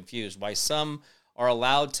got me confused. Why some are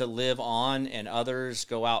allowed to live on and others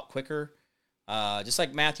go out quicker. Just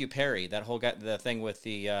like Matthew Perry, that whole guy, the thing with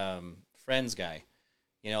the Friends guy.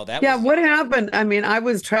 That Yeah, was what happened? I mean, I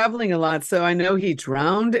was traveling a lot, so I know he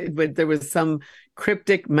drowned, but there was some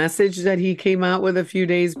cryptic message that he came out with a few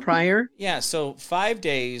days prior. yeah. So 5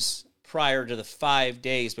 days prior to the 5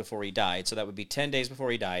 days before he died, so that would be 10 days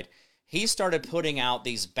before he died, he started putting out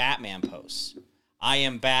these Batman posts. I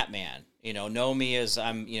am Batman. Know me as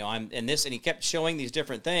I'm in this, and he kept showing these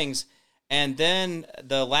different things. And then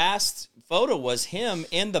the last photo was him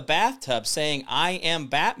in the bathtub saying, "I am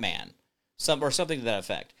Batman," or something to that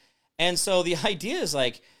effect. And so the idea is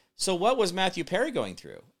like, so what was Matthew Perry going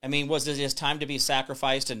through? I mean, was it his time to be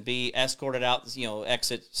sacrificed and be escorted out,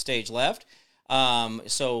 exit stage left?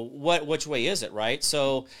 So which way is it, right?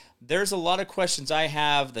 So there's a lot of questions I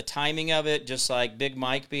have, the timing of it, just like Big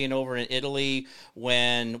Mike being over in Italy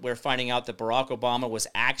when we're finding out that Barack Obama was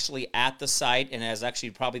actually at the site and has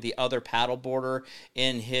actually probably the other paddleboarder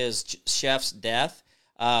in his chef's death.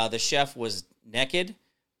 The chef was naked.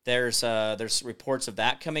 There's reports of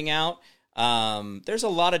that coming out. There's a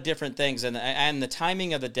lot of different things, and the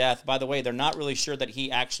timing of the death, by the way, they're not really sure that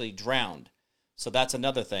he actually drowned. So that's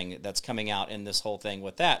another thing that's coming out in this whole thing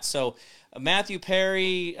with that. So Matthew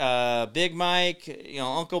Perry, Big Mike,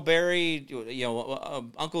 Uncle Barry,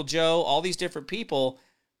 Uncle Joe, all these different people,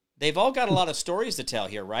 they've all got a lot of stories to tell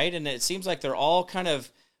here, right? And it seems like they're all kind of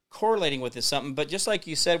correlating with this something. But just like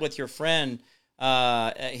you said with your friend,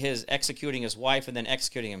 his executing his wife and then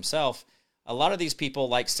executing himself, a lot of these people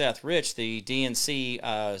like Seth Rich, the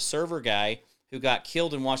DNC server guy who got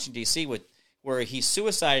killed in Washington, D.C., where he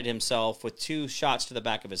suicided himself with 2 shots to the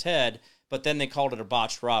back of his head, but then they called it a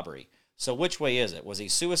botched robbery. So which way is it? Was he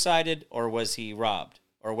suicided or was he robbed?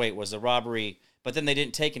 Or wait, was the robbery, but then they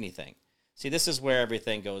didn't take anything? See, this is where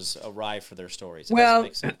everything goes awry for their stories. Well,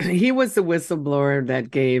 he was the whistleblower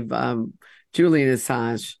that gave Julian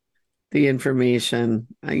Assange the information.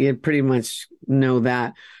 You pretty much know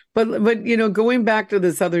that. But going back to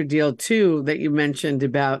this other deal too that you mentioned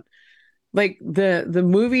about, like the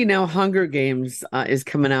movie now, Hunger Games is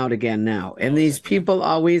coming out again now, and these people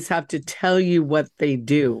always have to tell you what they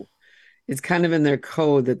do. It's kind of in their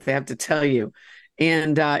code that they have to tell you.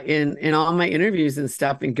 And in all my interviews and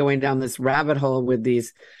stuff, and going down this rabbit hole with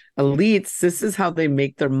these elites, this is how they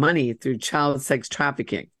make their money, through child sex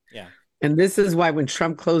trafficking. Yeah. And this is why when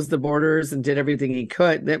Trump closed the borders and did everything he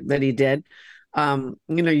could that he did,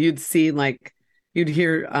 you'd see you'd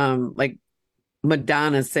hear like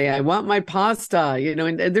Madonna say, "I want my pasta,"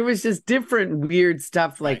 and there was just different weird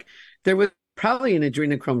stuff. Like there was probably an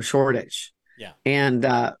adrenochrome shortage. Yeah. And,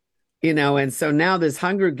 and so now this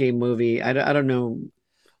Hunger Game movie, I don't know.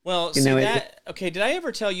 Well, okay. Did I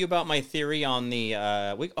ever tell you about my theory on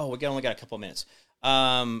the, we only got a couple of minutes.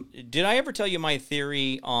 Did I ever tell you my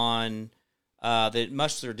theory on the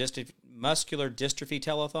muscular dystrophy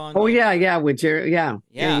telethon? Oh yeah, with Jerry, yeah,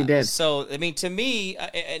 you did. So I mean, to me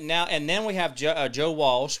now, and then we have Joe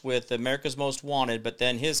Walsh with America's Most Wanted, but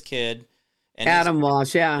then his kid, and Adam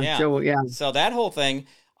Walsh, yeah, Joe, yeah. So that whole thing.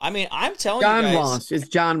 I mean, I'm telling John you guys, Walsh. It's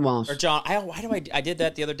John Walsh or John. I did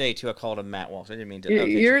that the other day too. I called him Matt Walsh. I didn't mean to. Okay.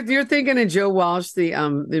 You're thinking of Joe Walsh, the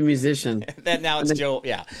musician. That now it's Joe.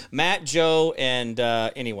 Yeah, Matt, Joe, and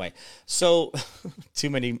anyway. So too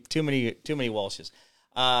many Walshes.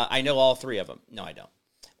 I know all 3 of them. No, I don't.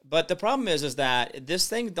 But the problem is that this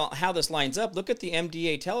thing, how this lines up. Look at the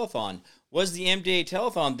MDA telethon. Was the MDA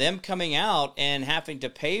telethon them coming out and having to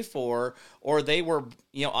pay for, or they were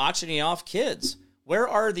auctioning off kids? Where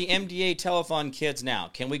are the MDA telethon kids now?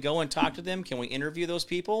 Can we go and talk to them? Can we interview those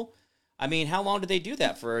people? I mean, how long did they do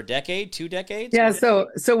that for? A decade, 2 decades? Yeah. So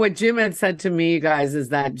what Jim had said to me, guys, is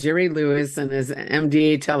that Jerry Lewis and his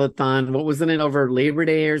MDA telethon, wasn't it over Labor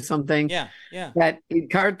Day or something? Yeah. That you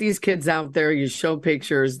cart these kids out there, you show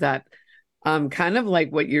pictures that, kind of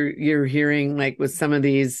like what you're hearing, like with some of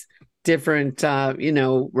these different,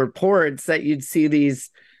 reports that you'd see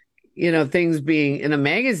these, things being in a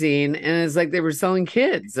magazine, and it's like they were selling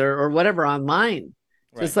kids or whatever online.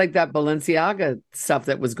 Right. Just like that Balenciaga stuff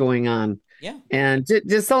that was going on. Yeah. And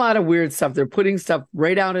just a lot of weird stuff. They're putting stuff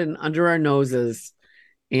right out under our noses.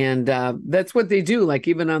 And that's what they do. Like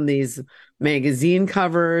even on these magazine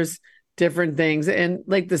covers, different things. And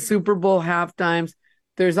like the Super Bowl halftimes,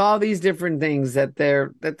 there's all these different things that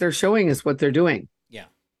they're showing us what they're doing. Yeah.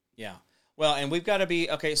 Yeah. Well, and we've got to be,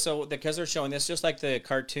 okay, so because they're showing this, just like the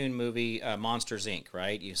cartoon movie Monsters, Inc.,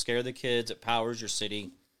 right? You scare the kids, it powers your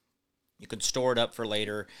city. You can store it up for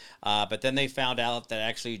later. But then they found out that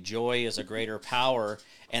actually joy is a greater power.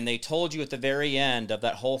 And they told you at the very end of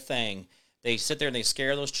that whole thing, they sit there and they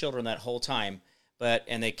scare those children that whole time.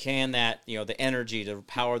 and they can that, the energy to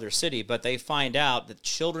power their city, but they find out that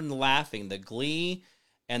children laughing, the glee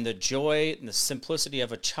and the joy and the simplicity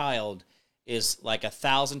of a child is like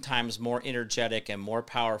 1,000 times more energetic and more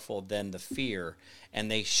powerful than the fear. And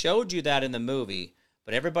they showed you that in the movie,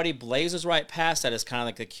 but everybody blazes right past that as kind of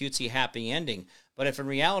like the cutesy happy ending. But if in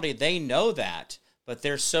reality they know that, but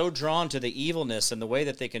they're so drawn to the evilness and the way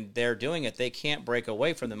that they're doing it, they can't break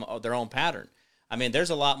away from their own pattern. I mean, there's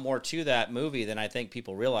a lot more to that movie than I think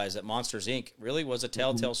people realize, that Monsters, Inc. really was a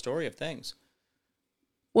telltale story of things.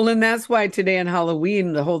 Well, and that's why today on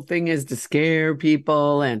Halloween, the whole thing is to scare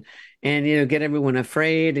people and get everyone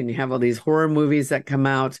afraid. And you have all these horror movies that come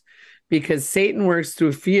out because Satan works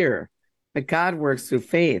through fear, but God works through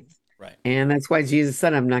faith. Right. And that's why Jesus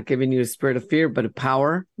said, I'm not giving you a spirit of fear, but of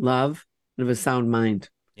power, love, and of a sound mind.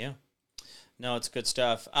 Yeah. No, it's good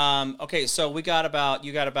stuff. Okay, so you got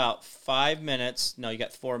about 5 minutes. No, you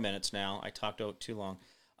got 4 minutes now. I talked too long.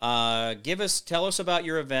 Tell us about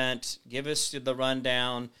your event. Give us the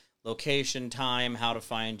rundown, location, time, how to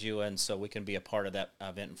find you, and so we can be a part of that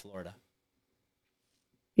event in Florida.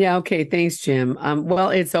 Yeah. Okay. Thanks, Jim. Well,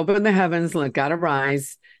 it's Open the Heavens, Let God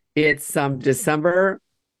Arise. It's December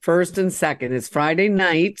 1st and 2nd. It's Friday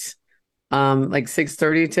night, like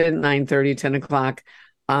 6:30 to 9:30, 10 o'clock.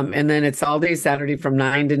 And then it's all day Saturday from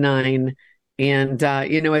 9 to 9. And,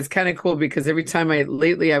 it's kind of cool because every time I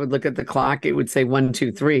would look at the clock, it would say 1,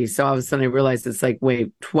 2, 3. So all of a sudden I realized it's like,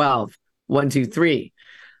 wait, 12, 1, 2, 3,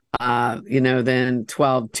 then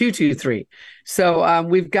 12, 2, 2, 3. So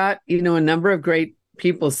we've got, a number of great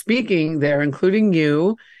people speaking there, including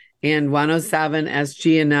you and 107,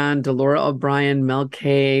 SG Anand, Delora O'Brien, Mel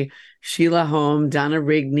K, Sheila Holm, Donna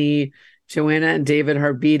Rigney, Joanna and David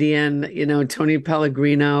Harbedian, Tony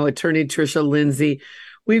Pellegrino, attorney Trisha Lindsay.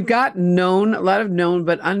 We've got a lot of known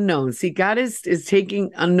but unknown. See, God is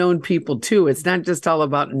taking unknown people too. It's not just all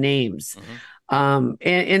about names. Mm-hmm.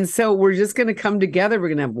 And so we're just going to come together. We're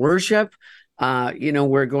going to have worship.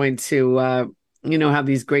 We're going to, have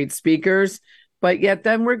these great speakers, but yet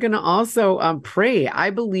then we're going to also pray.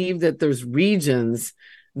 I believe that there's regions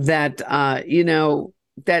that,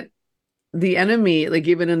 that the enemy, like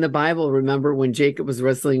even in the Bible, remember when Jacob was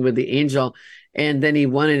wrestling with the angel and then he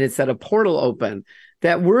won and it said a portal open,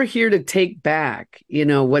 that we're here to take back,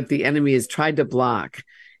 what the enemy has tried to block.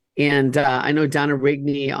 And I know Donna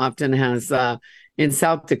Rigney often has, in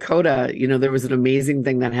South Dakota, there was an amazing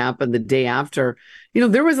thing that happened the day after,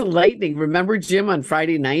 there was a lightning. Remember, Jim, on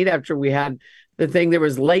Friday night after we had the thing, there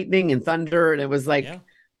was lightning and thunder and it was like,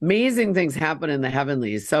 amazing things happen in the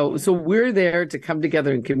heavenlies. So we're there to come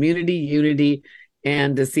together in community, unity,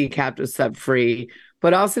 and to see captives set free,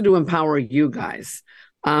 but also to empower you guys.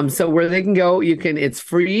 So where they can go, it's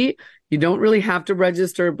free. You don't really have to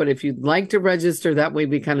register, but if you'd like to register, that way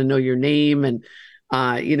we kind of know your name and,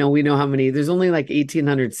 we know how many, there's only like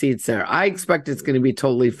 1,800 seats there. I expect it's going to be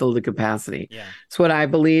totally filled to capacity. Yeah. That's what I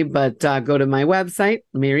believe, but go to my website,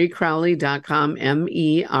 marycrowley.com,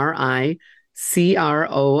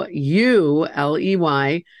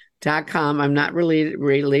 MeryCrowley.com. I'm not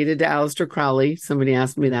related to Aleister Crowley. Somebody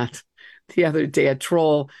asked me that the other day, a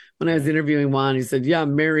troll, when I was interviewing Juan. He said, yeah,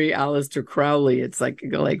 Mary Aleister Crowley. It's like, you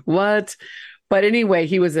go like, what? But anyway,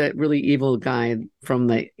 he was a really evil guy from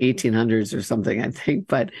the 1800s or something, I think.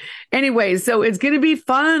 But anyway, so it's going to be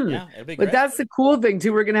fun. Yeah, it'll be great. But that's the cool thing,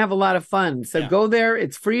 too. We're going to have a lot of fun. So go there.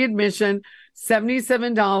 It's free admission.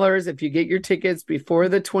 $77 if you get your tickets before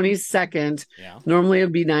the 22nd. Yeah. Normally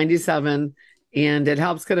it'll be $97, and it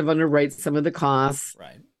helps kind of underwrite some of the costs,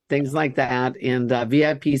 things like that. And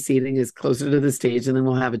VIP seating is closer to the stage, and then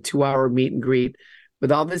we'll have a 2-hour meet and greet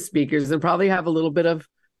with all the speakers, and probably have a little bit of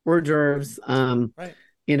hors d'oeuvres, and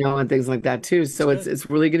things like that too. So it's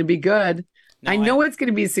really going to be good. No, I know it's going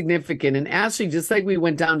to be significant. And Ashley, just like we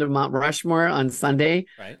went down to Mount Rushmore on Sunday,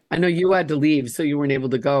 I know you had to leave, so you weren't able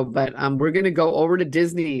to go, but we're going to go over to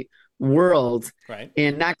Disney World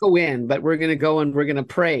and not go in, but we're going to go and we're going to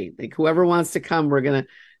pray. Like whoever wants to come, we're going to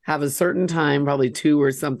have a certain time, probably 2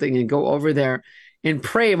 or something, and go over there and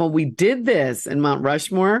pray. And when we did this in Mount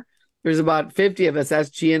Rushmore, there's about 50 of us.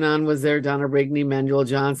 S. Gianon was there, Donna Rigney, Manuel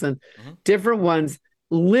Johnson, different ones,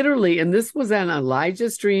 literally. And this was on Elijah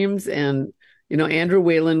Streams, and Andrew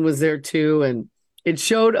Whalen was there too. And it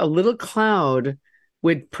showed a little cloud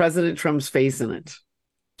with President Trump's face in it.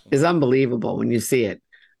 It's unbelievable when you see it.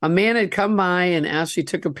 A man had come by and Ashley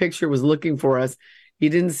took a picture, was looking for us. He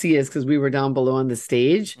didn't see us because we were down below on the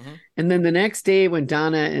stage. And then the next day when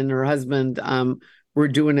Donna and her husband were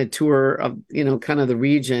doing a tour of, kind of the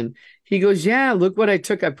region, he goes, yeah, look what I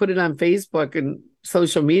took. I put it on Facebook and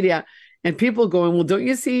social media, and people going, well, don't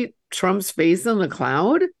you see Trump's face in the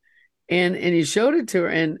cloud? and he showed it to her,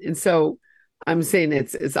 and so I'm saying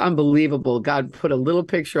it's unbelievable. God put a little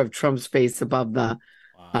picture of Trump's face above the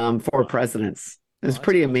Wow. four presidents. It was Well, that's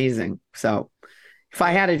pretty awesome. amazing. So if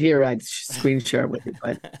I had it here, I'd screen share it with you,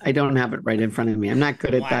 but I don't have it right in front of me. I'm not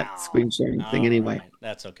good at that Wow. screen sharing thing All anyway. right.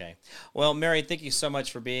 That's okay. Well, Mary, thank you so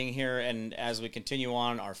much for being here. And as we continue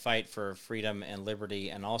on our fight for freedom and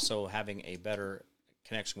liberty and also having a better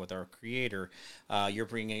connection with our Creator, you're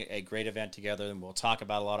bringing a great event together, and we'll talk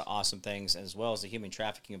about a lot of awesome things as well as the human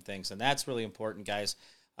trafficking of things. And that's really important, guys.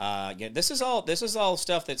 This is all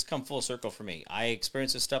stuff that's come full circle for me. I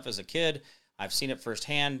experienced this stuff as a kid. I've seen it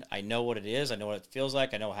firsthand. I know what it is. I know what it feels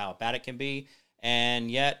like. I know how bad it can be.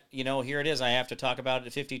 And yet, here it is. I have to talk about it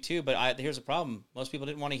at 52. But here's the problem. Most people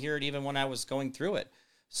didn't want to hear it even when I was going through it.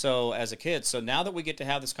 So as a kid. So now that we get to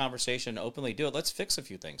have this conversation and openly do it, let's fix a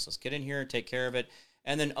few things. Let's get in here and take care of it.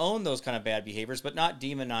 And then own those kind of bad behaviors, but not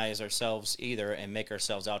demonize ourselves either and make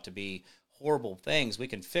ourselves out to be horrible things. We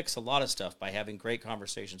can fix a lot of stuff by having great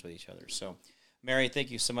conversations with each other. So Mary, thank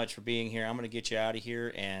you so much for being here. I'm going to get you out of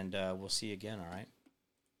here, and we'll see you again, all right?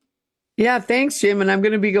 Yeah, thanks, Jim. And I'm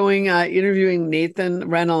going to be going interviewing Nathan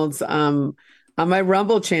Reynolds on my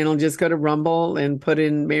Rumble channel. Just go to Rumble and put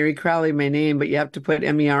in Mary Crowley, my name, but you have to put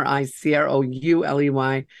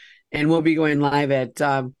MeriCrouley, and we'll be going live at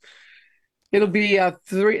it'll be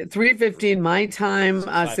 3:15 my time,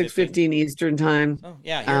 6:15 Eastern time. Oh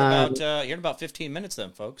yeah, here in about 15 minutes,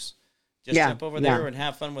 then, folks. Just jump over there and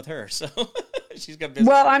have fun with her. So she's got business.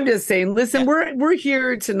 Well, I'm just saying, listen, we're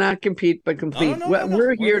here to not compete but complete. No.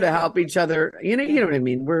 We're here to help each other. You know what I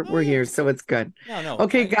mean? We're here, so it's good. No.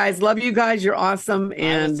 Okay, guys, love you guys. You're awesome,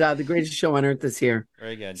 and the greatest show on earth is here.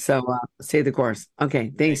 Very good. So stay the course.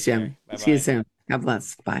 Okay, thanks, Jim. See you soon. God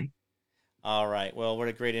bless. Bye. All right. Well, what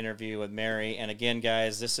a great interview with Mary. And again,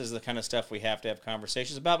 guys, this is the kind of stuff we have to have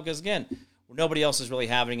conversations about because, again, nobody else is really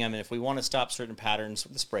having them. And if we want to stop certain patterns,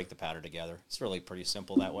 let's break the pattern together. It's really pretty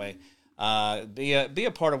simple that way. Be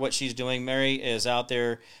a part of what she's doing. Mary is out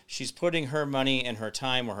there. She's putting her money and her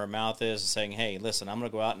time where her mouth is, saying, hey, listen, I'm going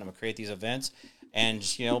to go out and I'm going to create these events. And,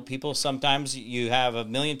 people, sometimes you have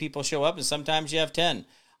 1 million people show up and sometimes you have 10.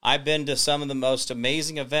 I've been to some of the most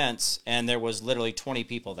amazing events and there was literally 20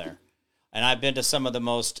 people there. And I've been to some of the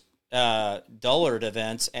most dullard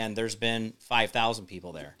events, and there's been 5,000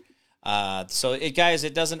 people there. Guys,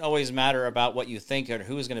 it doesn't always matter about what you think or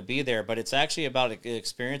who is going to be there, but it's actually about the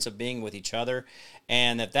experience of being with each other.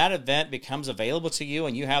 And if that event becomes available to you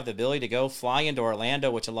and you have the ability to go fly into Orlando,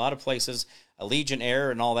 which a lot of places, Allegiant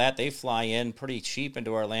Air and all that, they fly in pretty cheap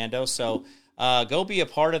into Orlando. So go be a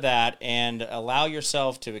part of that and allow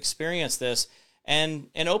yourself to experience this. And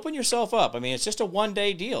open yourself up. I mean, it's just a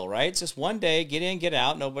one-day deal, right? It's just one day, get in, get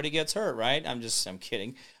out, nobody gets hurt, right? I'm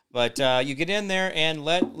kidding. But you get in there and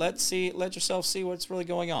let yourself see what's really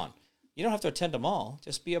going on. You don't have to attend them all.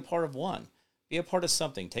 Just be a part of one. Be a part of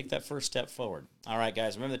something. Take that first step forward. All right,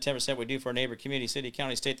 guys, remember the 10% we do for our neighbor, community, city,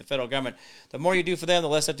 county, state, the federal government. The more you do for them, the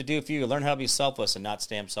less they have to do for you. Learn how to be selfless and not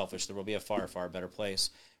stay selfish. There will be a far, far better place.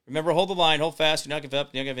 Remember, hold the line, hold fast, do not give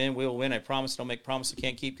up, do not give in, we will win, I promise. Don't make promises you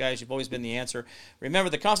can't keep, guys. You've always been the answer. Remember,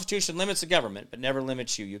 the Constitution limits the government, but never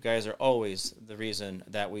limits you. You guys are always the reason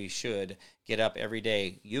that we should get up every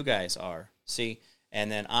day. You guys are, see?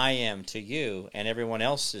 And then I am to you, and everyone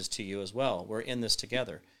else is to you as well. We're in this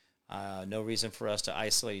together. No reason for us to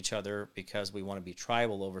isolate each other because we want to be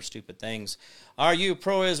tribal over stupid things. Are you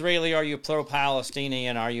pro-Israeli? Are you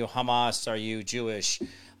pro-Palestinian? Are you Hamas? Are you Jewish?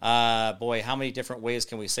 Boy, how many different ways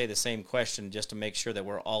can we say the same question just to make sure that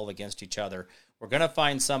we're all against each other? We're going to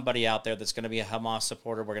find somebody out there that's going to be a Hamas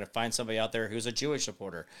supporter. We're going to find somebody out there who's a Jewish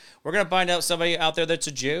supporter. We're going to find out somebody out there that's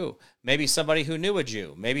a Jew. Maybe somebody who knew a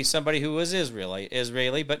Jew. Maybe somebody who was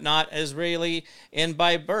Israeli, but not Israeli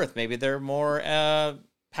by birth. Maybe they're more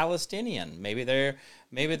Palestinian. Maybe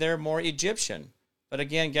they're more Egyptian. But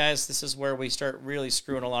again, guys, this is where we start really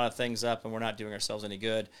screwing a lot of things up, and we're not doing ourselves any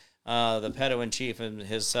good. The pedo-in-chief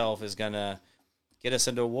himself is going to get us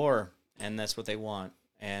into a war, and that's what they want.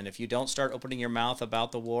 And if you don't start opening your mouth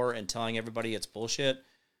about the war and telling everybody it's bullshit,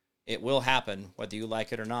 it will happen, whether you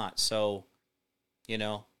like it or not. So,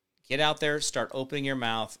 get out there, start opening your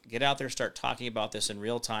mouth, get out there, start talking about this in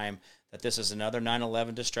real time, that this is another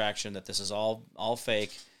 9/11 distraction, that this is all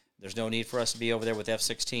fake. There's no need for us to be over there with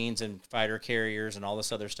F-16s and fighter carriers and all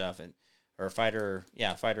this other stuff, or fighter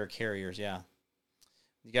carriers, yeah.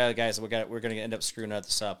 You guys, we're going to end up screwing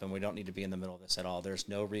this up, and we don't need to be in the middle of this at all. There's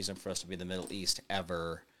no reason for us to be in the Middle East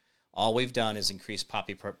ever. All we've done is increase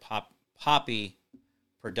poppy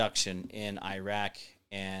production in Iraq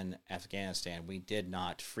and Afghanistan. We did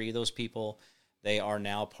not free those people. They are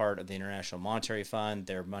now part of the International Monetary Fund.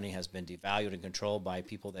 Their money has been devalued and controlled by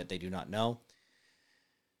people that they do not know.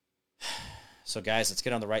 So, guys, let's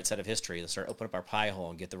get on the right side of history. Let's start opening up our pie hole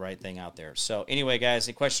and get the right thing out there. So, anyway, guys,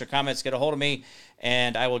 any questions or comments, get a hold of me,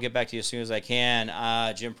 and I will get back to you as soon as I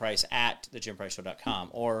can. Jim Price at thejimpriceshow.com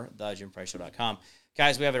or thejimpriceshow.com.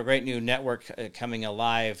 Guys, we have a great new network coming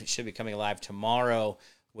alive. It should be coming alive tomorrow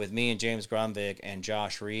with me and James Grunvig and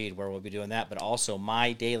Josh Reed, where we'll be doing that, but also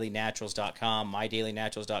mydailynaturals.com,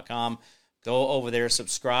 mydailynaturals.com. Go over there,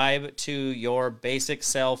 subscribe to your basic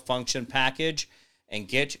cell function package, and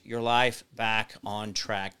get your life back on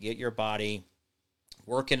track. Get your body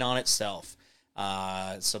working on itself.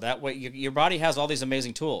 So that way, your body has all these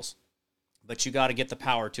amazing tools, but you got to get the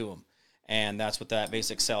power to them. And that's what that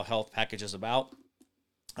basic cell health package is about.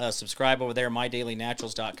 Subscribe over there,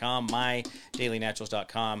 mydailynaturals.com,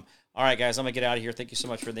 mydailynaturals.com. All right, guys, I'm going to get out of here. Thank you so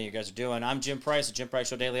much for everything you guys are doing. I'm Jim Price, the Jim Price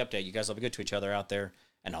Show Daily Update. You guys will be good to each other out there,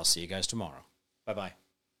 and I'll see you guys tomorrow. Bye-bye.